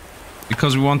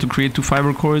 because we want to create 2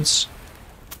 fiber cords.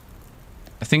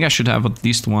 I think I should have at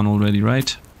least 1 already,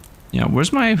 right? Yeah,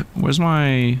 where's my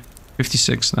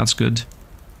 56? That's good.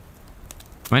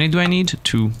 How many do I need?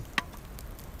 2.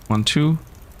 1, 2.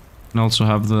 And also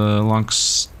have the long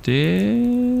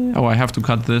stick. Oh, I have to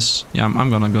cut this. Yeah, I'm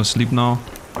gonna go sleep now.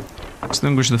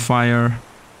 Extinguish the fire.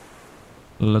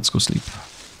 Let's go sleep.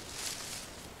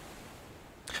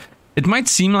 It might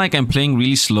seem like I'm playing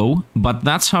really slow, but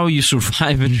that's how you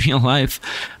survive in real life.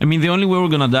 I mean, the only way we're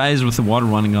gonna die is with the water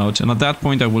running out, and at that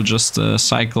point I will just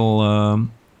cycle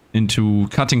into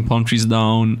cutting palm trees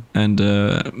down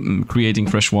and creating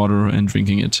fresh water and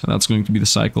drinking it. That's going to be the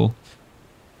cycle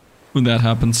when that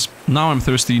happens. Now I'm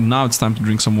thirsty, now it's time to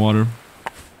drink some water.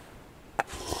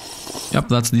 Yep,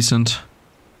 that's decent.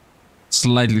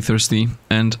 Slightly thirsty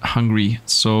and hungry,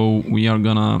 so we are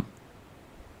gonna...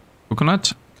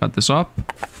 Coconut. Cut this up.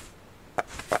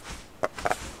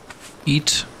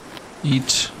 Eat.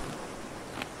 Eat.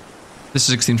 This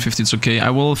is 1650, it's okay. I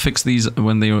will fix these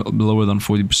when they are lower than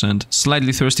 40%.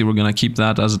 Slightly thirsty, we're gonna keep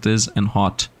that as it is, and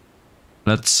hot.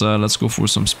 Let's go for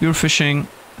some spearfishing.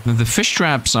 The fish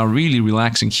traps are really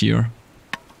relaxing here.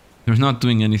 They're not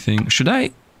doing anything. Should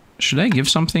I give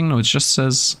something? No, it just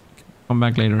says come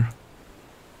back later.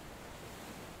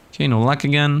 Okay, no luck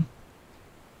again.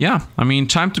 Yeah, I mean,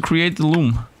 time to create the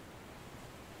loom.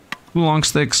 2 long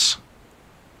sticks.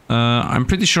 I'm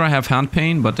pretty sure I have hand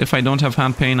pain, but if I don't have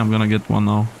hand pain, I'm gonna get one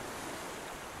now.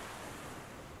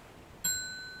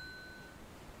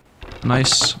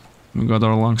 Nice. We got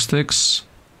our long sticks.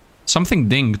 Something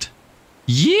dinged.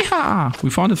 Yeah! We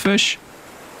found a fish.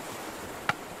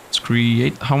 Let's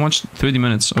create... How much? 30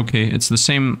 minutes. Okay, it's the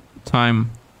same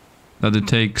time that it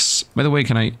takes... By the way,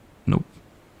 can I... Nope.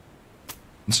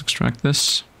 Let's extract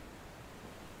this.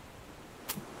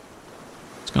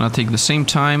 It's gonna take the same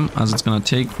time as it's gonna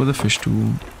take for the fish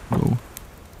to go.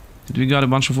 Did we got a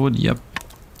bunch of wood? Yep.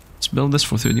 Let's build this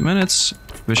for 30 minutes.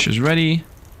 Fish is ready.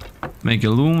 Make a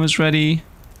loom is ready.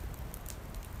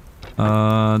 Do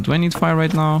I need fire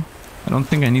right now? I don't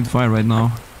think I need fire right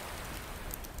now.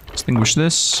 Extinguish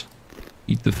this.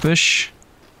 Eat the fish.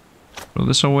 Throw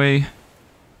this away.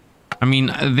 I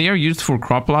mean, they are used for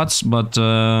crop plots, but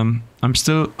I'm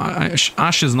still...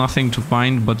 ash is nothing to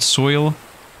find, but soil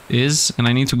is, and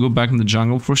I need to go back in the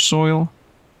jungle for soil.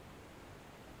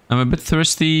 I'm a bit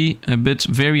thirsty, a bit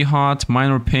very hot,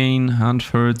 minor pain, hand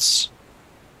hurts.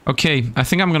 Okay, I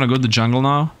think I'm gonna go to the jungle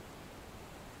now.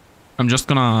 I'm just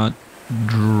gonna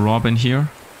drop in here.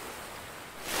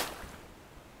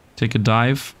 Take a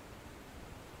dive.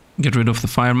 Get rid of the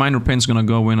fire. Minor pain's gonna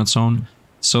go away on its own.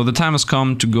 So the time has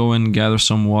come to go and gather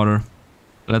some water.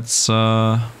 Let's,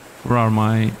 where are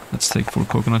my... Let's take 4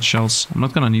 coconut shells. I'm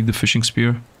not gonna need the fishing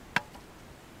spear.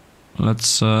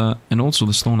 Let's, and also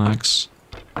the stone axe.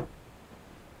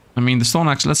 I mean, the stone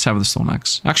axe, let's have the stone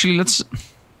axe. Actually, let's...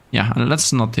 Yeah,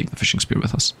 let's not take the fishing spear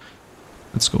with us.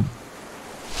 Let's go.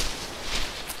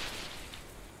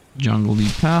 Jungle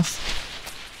lead path.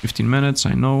 15 minutes,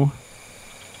 I know.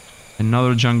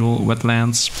 Another jungle,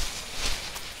 wetlands.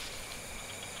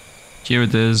 Here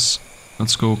it is.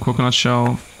 Let's go coconut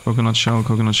shell, coconut shell,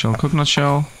 coconut shell, coconut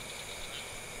shell.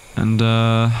 And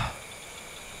I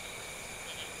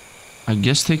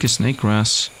guess take a snake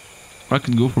grass. Or I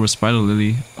could go for a spider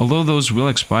lily. Although those will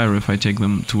expire if I take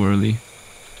them too early.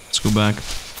 Let's go back.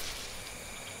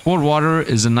 4 water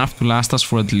is enough to last us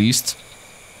for at least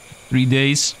 3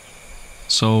 days.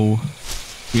 So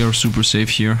we are super safe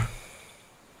here.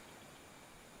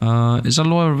 Is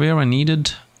aloe vera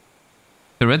needed?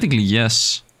 Theoretically,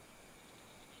 yes.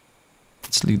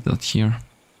 Let's leave that here.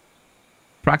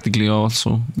 Practically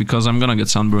also, because I'm gonna get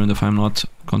sunburned if I'm not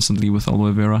constantly with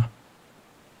aloe vera.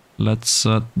 Let's,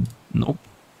 nope.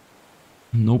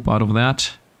 Nope, out of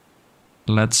that.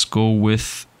 Let's go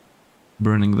with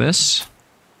burning this.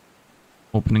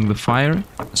 Opening the fire.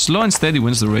 Slow and steady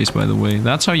wins the race, by the way.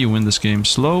 That's how you win this game.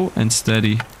 Slow and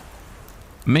steady.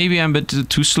 Maybe I'm a bit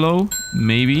too slow.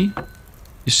 Maybe.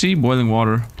 You see, boiling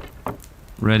water.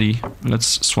 Ready.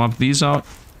 Let's swap these out.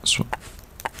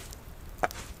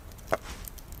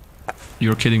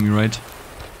 You're kidding me, right?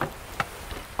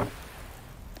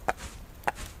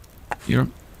 Here.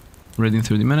 Ready in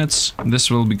 30 minutes. This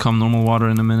will become normal water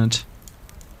in a minute.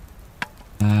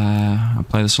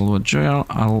 Apply this aloe gel.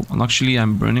 Actually,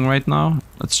 I'm burning right now.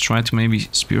 Let's try to maybe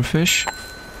spearfish.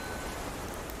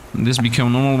 This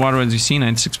become normal water, as you see,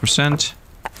 96%.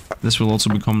 This will also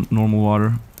become normal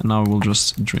water, and now we'll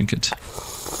just drink it.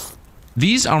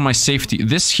 These are my safety.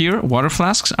 This here, water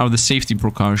flasks, are the safety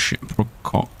precautions.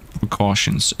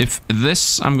 If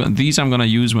this, these I'm gonna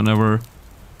use whenever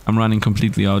I'm running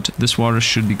completely out. This water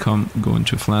should go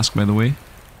into a flask, by the way.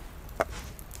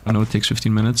 I know it takes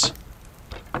 15 minutes.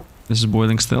 This is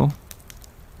boiling still.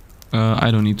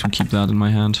 I don't need to keep that in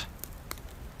my hand.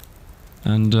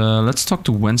 And let's talk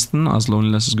to Winston, as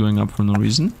loneliness is going up for no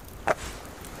reason.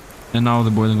 And now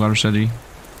the boiling water's ready.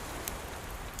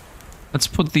 Let's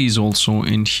put these also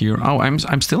in here. Oh,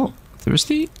 I'm still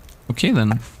thirsty? Okay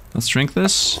then. Let's drink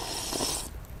this.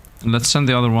 And let's send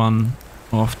the other one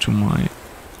off to my,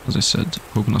 as I said,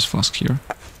 coconut flask here.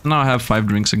 Now I have 5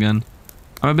 drinks again.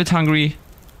 I'm a bit hungry.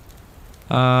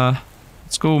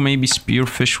 Let's go maybe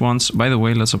spearfish once. By the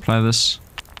way, let's apply this.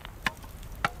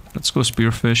 Let's go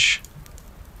spearfish.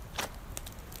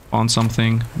 On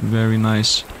something very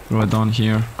nice. Throw it down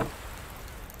here.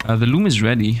 The loom is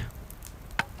ready.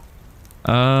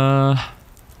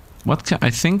 What can I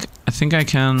think I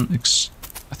can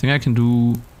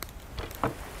do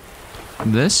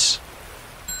this.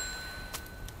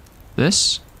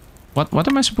 What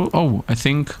am I supposed? Oh, I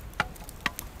think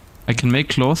I can make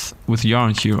cloth with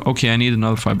yarn here. Okay, I need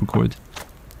another fiber cord.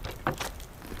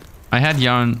 I had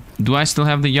yarn. Do I still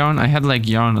have the yarn? I had like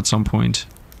yarn at some point.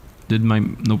 Did my...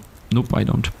 Nope, I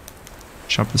don't.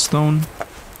 Chop the stone.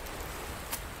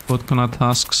 Coconut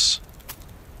husks.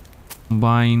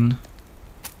 Combine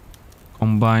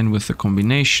with the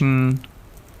combination.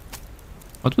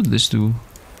 What would this do?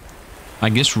 I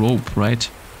guess rope, right?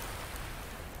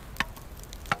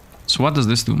 So what does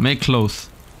this do? Make cloth.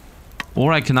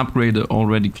 Or I can upgrade the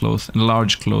already cloth,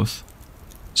 enlarge cloth.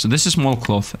 So this is small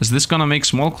cloth. Is this gonna make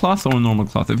small cloth or normal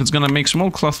cloth? If it's gonna make small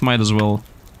cloth, might as well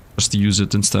just use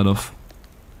it instead of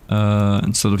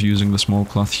using the small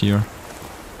cloth here.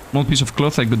 Small piece of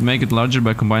cloth, I could make it larger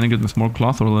by combining it with more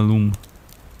cloth or a loom.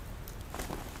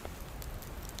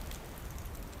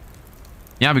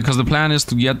 Yeah, because the plan is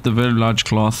to get the very large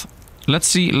cloth. Let's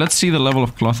see the level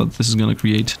of cloth that this is gonna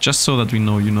create, just so that we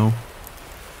know, you know.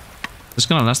 It's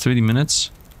gonna last 30 minutes.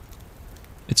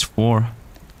 It's 4.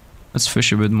 Let's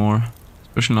fish a bit more,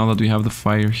 especially now that we have the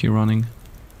fire here running.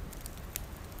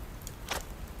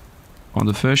 On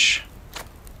the fish.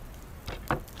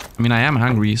 I mean, I am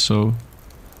hungry, so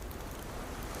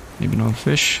maybe no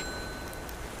fish.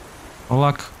 Oh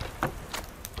luck.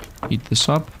 Eat this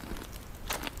up.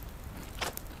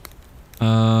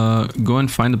 Go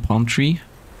and find a palm tree.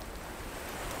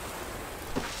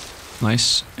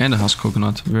 Nice. And a husk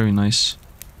coconut. Very nice.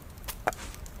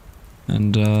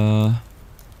 And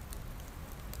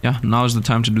yeah, now is the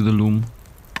time to do the loom.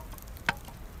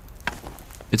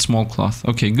 It's small cloth.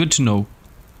 Okay, good to know.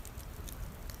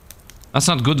 That's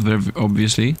not good, very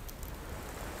obviously.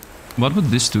 What would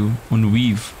this do?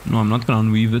 Unweave. No, I'm not gonna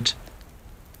unweave it.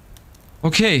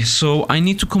 Okay, so I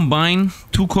need to combine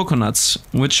 2 coconuts,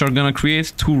 which are gonna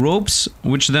create 2 ropes,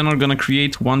 which then are gonna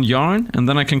create 1 yarn, and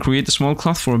then I can create a small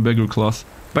cloth for a bigger cloth.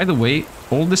 By the way,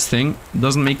 all this thing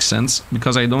doesn't make sense,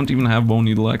 because I don't even have bone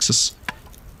needle access.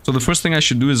 So the first thing I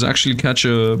should do is actually catch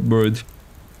a bird.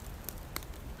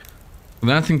 For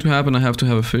that thing to happen, I have to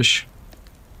have a fish.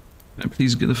 Can I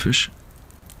please get a fish?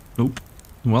 Nope.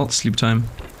 Well, sleep time.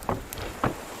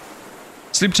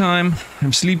 Sleep time.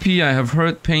 I'm sleepy. I have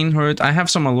pain hurt. I have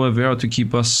some aloe vera to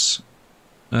keep us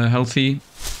healthy.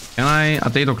 Can I?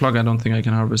 At 8 o'clock, I don't think I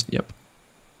can harvest. Yep.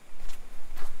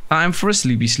 Time for a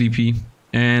sleepy.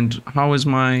 And how is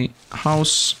my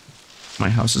house? My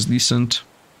house is decent.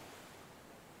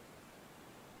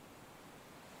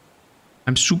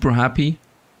 I'm super happy.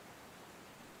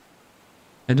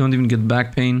 I don't even get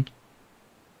back pain.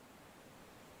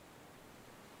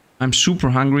 I'm super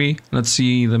hungry. Let's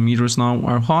see, the meters now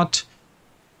are hot.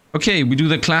 Okay, we do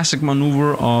the classic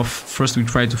maneuver of first we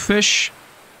try to fish,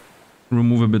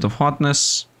 remove a bit of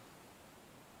hotness,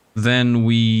 then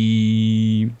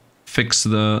we fix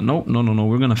the... No,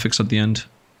 we're gonna fix at the end.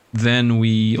 Then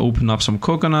we open up some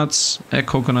coconuts, a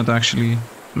coconut actually.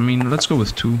 I mean, let's go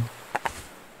with 2.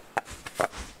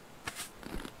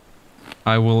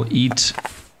 I will eat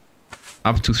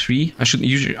up to 3.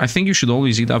 I think you should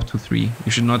always eat up to 3.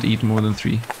 You should not eat more than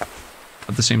 3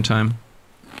 at the same time,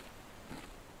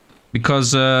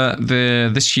 because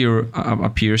this here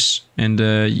appears, and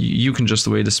you can just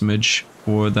wait a smidge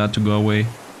for that to go away.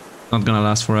 Not gonna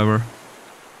last forever.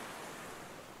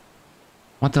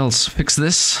 What else? Fix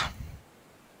this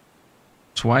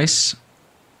twice.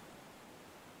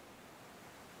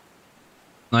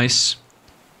 Nice.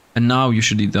 And now you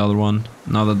should eat the other one,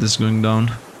 now that this is going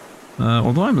down.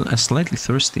 Although I'm slightly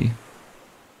thirsty.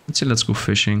 Let's see, let's go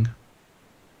fishing.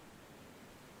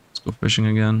 Let's go fishing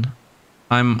again.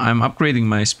 I'm upgrading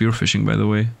my spear fishing, by the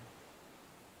way.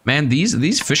 Man,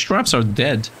 these fish traps are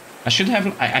dead. I should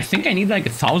have... I think I need like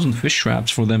 1,000 fish traps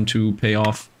for them to pay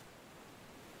off.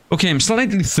 Okay, I'm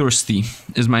slightly thirsty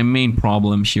is my main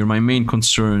problem here, my main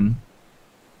concern.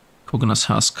 Coconut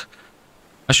husk.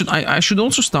 I should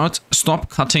also stop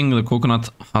cutting the coconut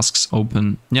husks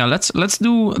open. Yeah, let's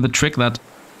do the trick that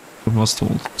was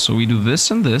told. So we do this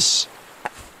and this.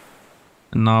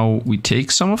 And now we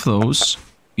take some of those.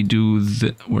 We do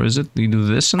the... Where is it? We do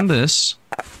this and this.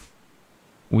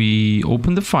 We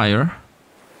open the fire.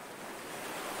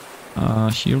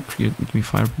 Here, create me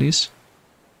fire, please.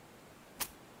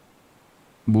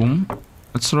 Boom.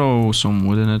 Let's throw some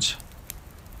wood in it.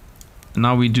 And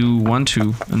now we do 1,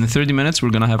 2. And in 30 minutes,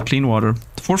 we're gonna have clean water.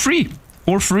 For free!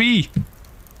 For free!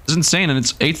 It's insane, and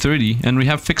it's 8:30, and we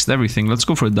have fixed everything. Let's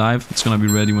go for a dive. It's gonna be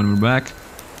ready when we're back.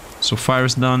 So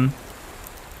fire's done.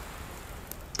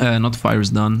 Not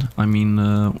fire's done. I mean,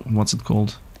 what's it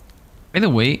called? By the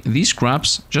way, these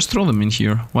scraps, just throw them in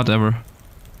here. Whatever.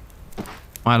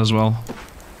 Might as well.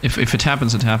 If it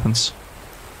happens, it happens.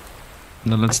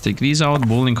 Now let's take these out.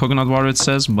 Boiling coconut water, it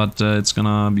says, but it's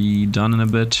gonna be done in a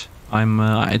bit.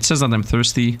 It says that I'm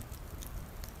thirsty.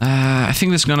 I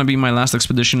think this is gonna be my last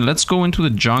expedition. Let's go into the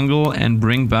jungle and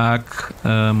bring back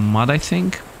mud, I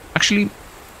think. Actually,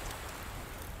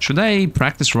 should I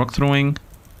practice rock throwing?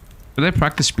 Should I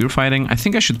practice spear fighting? I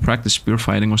think I should practice spear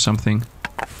fighting or something.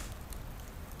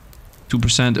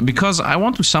 2%, because I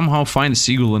want to somehow find a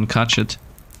seagull and catch it.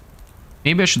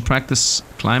 Maybe I should practice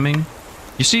climbing.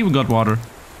 You see, we got water.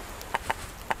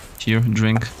 Here,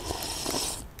 drink.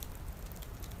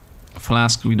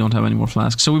 Flask, we don't have any more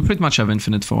flasks. So we pretty much have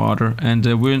infinite for water. And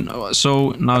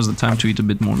so now's the time to eat a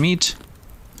bit more meat.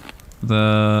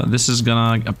 This is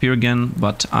gonna appear again,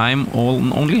 but I'm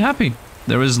only happy.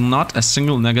 There is not a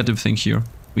single negative thing here.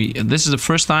 This is the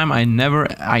first time I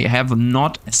have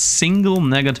not a single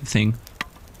negative thing.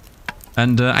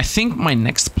 And I think my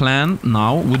next plan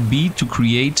now would be to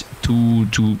create,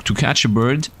 to catch a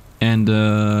bird and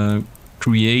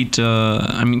create,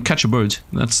 I mean, catch a bird.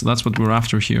 That's what we're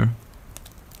after here.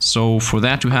 So for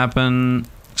that to happen,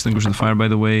 extinguish the fire, by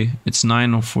the way. It's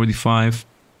 9:45.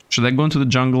 Should I go into the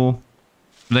jungle?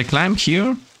 Should I climb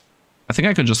here? I think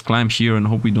I could just climb here and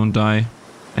hope we don't die.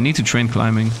 I need to train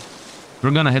climbing.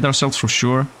 We're gonna hit ourselves for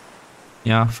sure.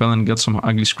 Yeah, fell and got some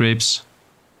ugly scrapes.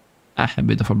 A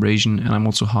bit of abrasion, and I'm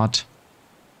also hot.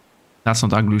 That's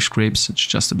not ugly scrapes, it's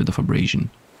just a bit of abrasion.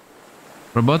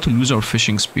 We're about to lose our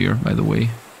fishing spear, by the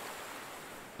way.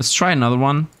 Let's try another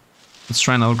one. Let's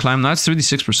try another climb. Now it's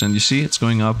 36%, you see? It's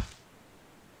going up.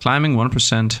 Climbing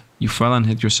 1%. You fell and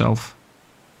hit yourself.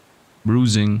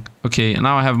 Bruising. Okay, and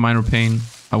now I have minor pain.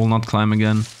 I will not climb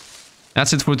again.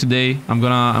 That's it for today. I'm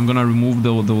gonna remove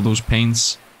those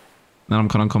pains. Then I'm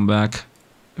gonna come back.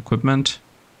 Equipment.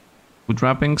 Wood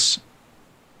wrappings.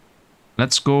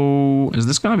 Let's go. Is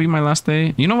this gonna be my last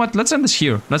day? You know what? Let's end this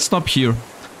here. Let's stop here.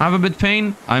 I have a bit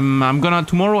pain. I'm gonna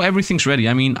tomorrow. Everything's ready.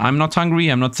 I mean, I'm not hungry.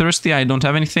 I'm not thirsty. I don't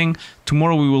have anything.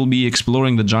 Tomorrow we will be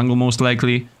exploring the jungle most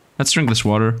likely. Let's drink this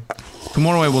water.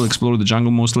 Tomorrow I will explore the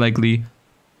jungle most likely.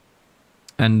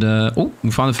 And oh, we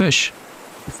found a fish.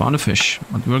 We found a fish.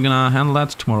 But we're gonna handle that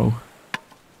tomorrow.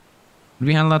 Did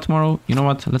we handle that tomorrow? You know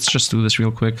what? Let's just do this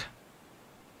real quick.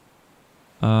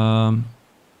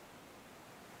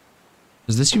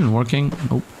 Is this even working?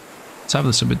 Nope. Let's have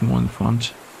this a bit more in the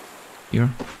front. Here.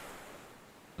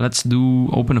 Let's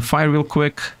open a fire real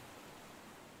quick.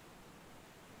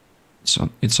 So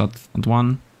it's at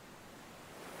 1.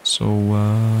 So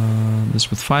this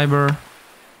with fiber.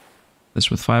 This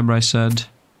with fiber, I said.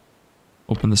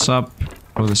 Open this up.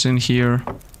 Throw this in here.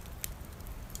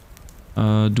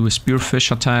 Do a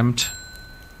spearfish attempt.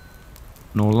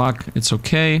 No luck. It's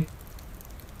okay.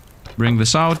 Bring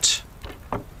this out.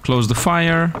 Close the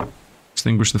fire.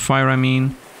 Extinguish the fire, I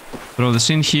mean. Throw this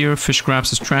in here. Fish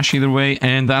scraps is trash either way.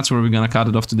 And that's where we're gonna cut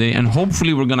it off today. And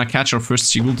hopefully we're gonna catch our first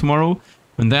seagull tomorrow.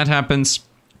 When that happens,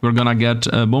 we're gonna get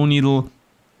a bone needle.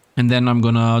 And then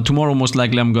tomorrow most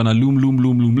likely I'm gonna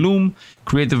loom.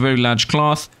 Create a very large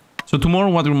cloth. So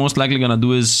tomorrow what we're most likely gonna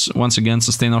do is, once again,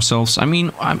 sustain ourselves. I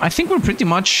mean, I think we're pretty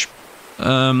much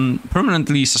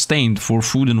permanently sustained for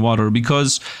food and water,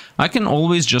 because I can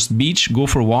always just beach, go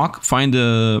for a walk, find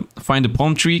a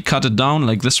palm tree, cut it down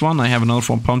like this one. I have another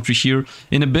palm tree here.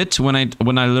 In a bit, when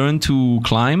I learn to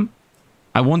climb,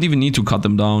 I won't even need to cut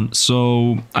them down.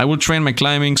 So I will train my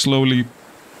climbing slowly.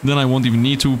 Then I won't even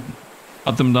need to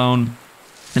cut them down.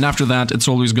 And after that, it's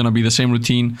always gonna be the same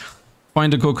routine.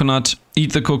 Find a coconut,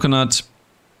 eat the coconut,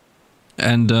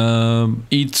 and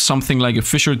eat something like a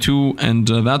fish or two, and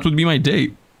that would be my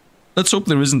day. Let's hope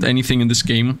there isn't anything in this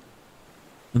game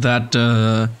that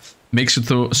makes it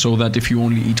so that if you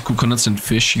only eat coconuts and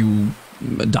fish, you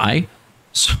die.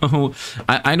 So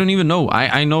I don't even know.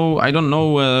 I don't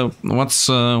know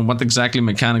what exactly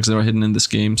mechanics there are hidden in this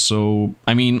game. So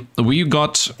I mean, we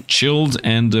got chilled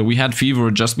and we had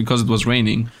fever just because it was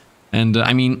raining. And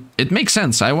I mean, it makes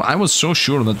sense. I was so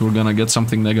sure that we're gonna get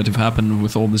something negative happen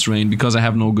with all this rain, because I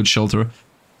have no good shelter.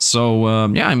 So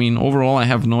yeah, I mean, overall I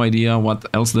have no idea what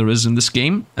else there is in this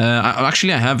game.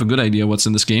 Actually, I have a good idea what's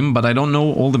in this game, but I don't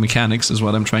know all the mechanics, is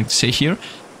what I'm trying to say here.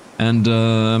 And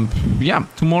yeah,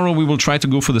 tomorrow we will try to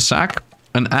go for the sack.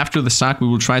 And after the sack we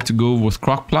will try to go with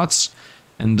crock plots.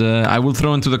 And I will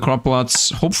throw into the crop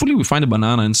plots. Hopefully we find a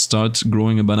banana and start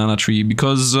growing a banana tree,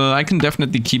 because I can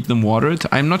definitely keep them watered.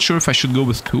 I'm not sure if I should go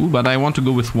with 2, but I want to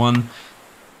go with 1.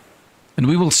 And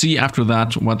we will see after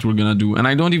that what we're gonna do. And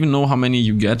I don't even know how many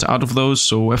you get out of those.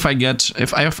 So if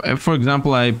for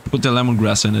example, I put a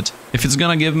lemongrass in it, if it's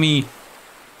gonna give me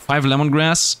 5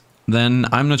 lemongrass, then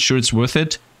I'm not sure it's worth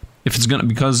it. If it's gonna,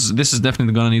 because this is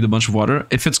definitely gonna need a bunch of water.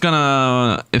 If it's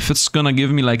gonna give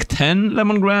me like 10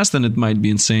 lemongrass, then it might be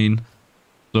insane.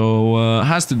 So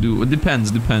has to do. It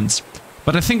depends.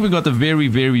 But I think we got a very,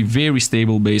 very, very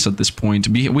stable base at this point.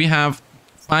 We have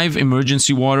 5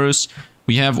 emergency waters.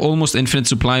 We have almost infinite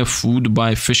supply of food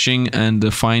by fishing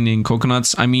and finding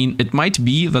coconuts. I mean, it might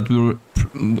be that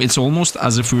it's almost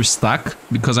as if we're stuck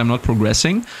because I'm not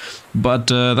progressing, but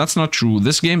that's not true.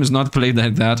 This game is not played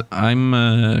like that. I'm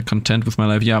content with my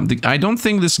life. Yeah, I don't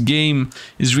think this game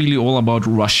is really all about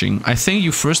rushing. I think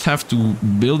you first have to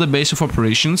build a base of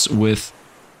operations with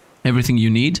everything you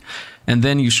need, and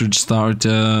then you should start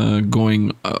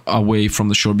going away from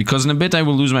the shore, because in a bit I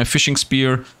will lose my fishing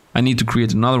spear. I need to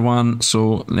create another one,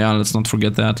 so yeah, let's not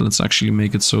forget that. Let's actually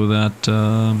make it so that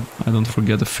I don't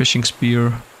forget the fishing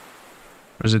spear.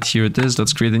 Where is it? Here it is.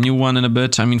 Let's create a new one in a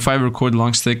bit. I mean, fiber cord,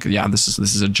 long stick. Yeah, this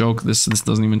is a joke. This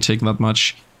doesn't even take that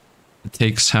much. It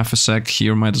takes half a sec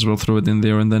here, might as well throw it in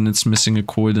there, and then it's missing a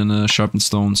cord and a sharpened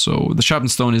stone, so the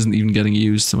sharpened stone isn't even getting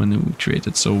used when we create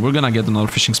it. So we're gonna get another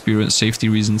fishing spear, safety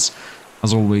reasons,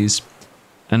 as always.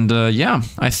 And yeah,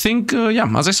 I think, yeah,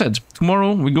 as I said,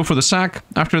 tomorrow we go for the sack.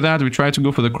 After that, we try to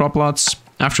go for the crop lots.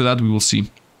 After that, we will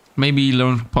see. Maybe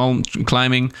learn palm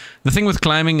climbing. The thing with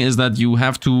climbing is that you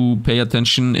have to pay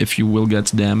attention if you will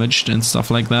get damaged and stuff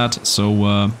like that.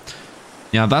 So,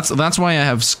 yeah, that's why I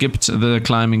have skipped the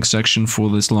climbing section for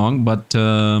this long. But,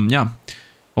 yeah.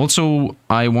 Also,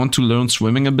 I want to learn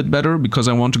swimming a bit better because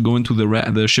I want to go into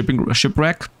the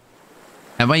shipwreck.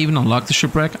 Have I even unlocked the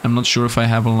shipwreck? I'm not sure if I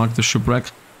have unlocked the shipwreck.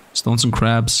 Stones and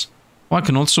crabs. Oh, I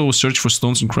can also search for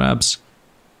stones and crabs.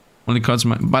 Only cards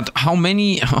my... But how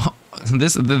many...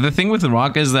 the thing with the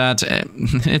rock is that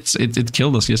it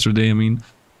killed us yesterday. I mean,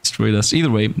 destroyed us. Either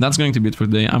way, that's going to be it for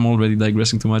today. I'm already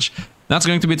digressing too much. That's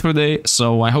going to be it for today.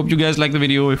 So I hope you guys liked the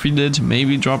video. If you did,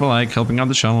 maybe drop a like, helping out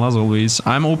the channel as always.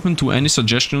 I'm open to any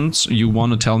suggestions you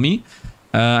want to tell me.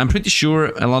 I'm pretty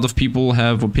sure a lot of people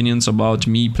have opinions about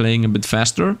me playing a bit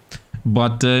faster.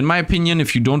 But in my opinion,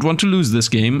 if you don't want to lose this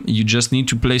game, you just need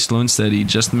to play slow and steady.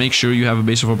 Just make sure you have a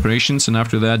base of operations, and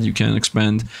after that you can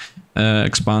expand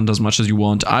as much as you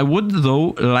want. I would, though,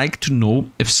 like to know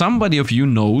if somebody of you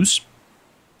knows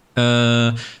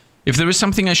if there is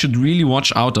something I should really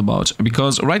watch out about.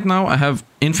 Because right now I have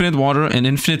infinite water and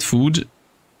infinite food.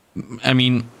 I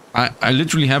mean... I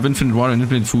literally have infinite water and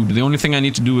infinite food. The only thing I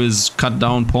need to do is cut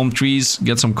down palm trees,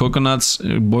 get some coconuts,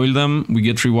 boil them. We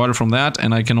get free water from that,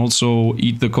 and I can also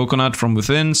eat the coconut from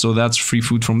within, so that's free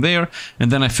food from there.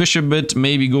 And then I fish a bit,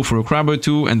 maybe go for a crab or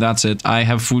two, and that's it. I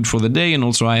have food for the day, and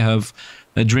also I have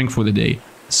a drink for the day.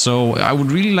 So I would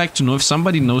really like to know if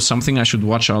somebody knows something I should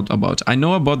watch out about. I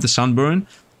know about the sunburn.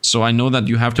 So I know that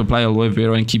you have to apply aloe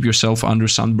vera and keep yourself under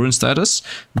sunburn status.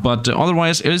 But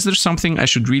otherwise, is there something I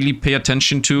should really pay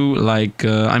attention to? Like,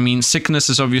 I mean, sickness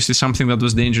is obviously something that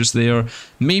was dangerous there.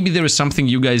 Maybe there is something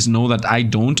you guys know that I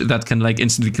don't, that can like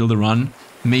instantly kill the run.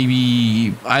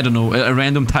 Maybe, I don't know, a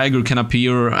random tiger can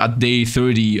appear at day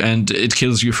 30 and it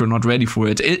kills you if you're not ready for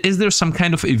it. Is there some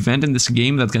kind of event in this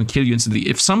game that can kill you instantly?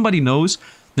 If somebody knows,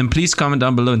 then please comment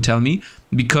down below and tell me,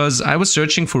 because I was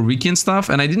searching for wiki and stuff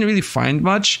and I didn't really find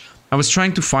much. I was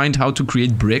trying to find how to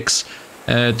create bricks,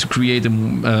 to create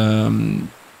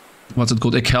what's it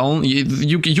called, a kiln.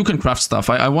 You can craft stuff.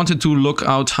 I wanted to look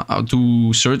out how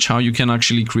to search how you can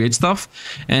actually create stuff,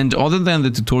 and other than the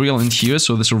tutorial in here,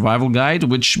 so the survival guide,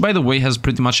 which by the way has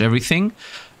pretty much everything,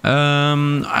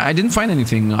 I didn't find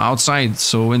anything outside.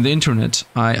 So in the internet,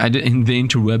 in the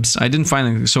interwebs, I didn't find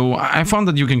anything. So I found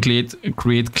that you can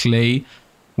create clay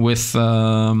with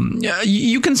yeah,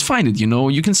 you can find it, you know.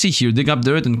 You can see here, dig up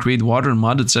dirt and create water and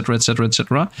mud, etc, etc,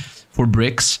 etc, for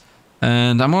bricks.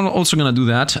 And I'm also gonna do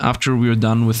that after we're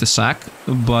done with the sack.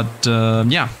 But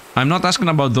yeah, I'm not asking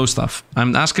about those stuff.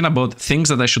 I'm asking about things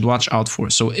that I should watch out for.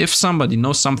 So if somebody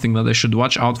knows something that I should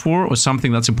watch out for, or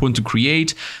something that's important to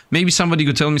create, maybe somebody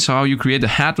could tell me how you create a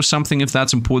hat or something, if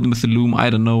that's important with the loom, I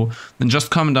don't know, then just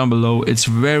comment down below. It's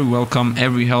very welcome.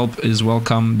 Every help is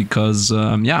welcome, because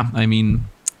yeah, I mean,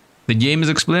 the game is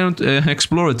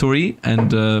exploratory,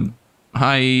 and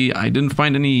I didn't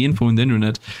find any info in the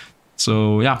internet.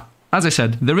 So yeah. As I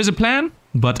said, there is a plan,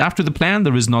 but after the plan,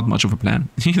 there is not much of a plan.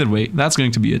 Either way, that's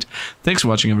going to be it. Thanks for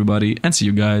watching, everybody, and see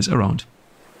you guys around.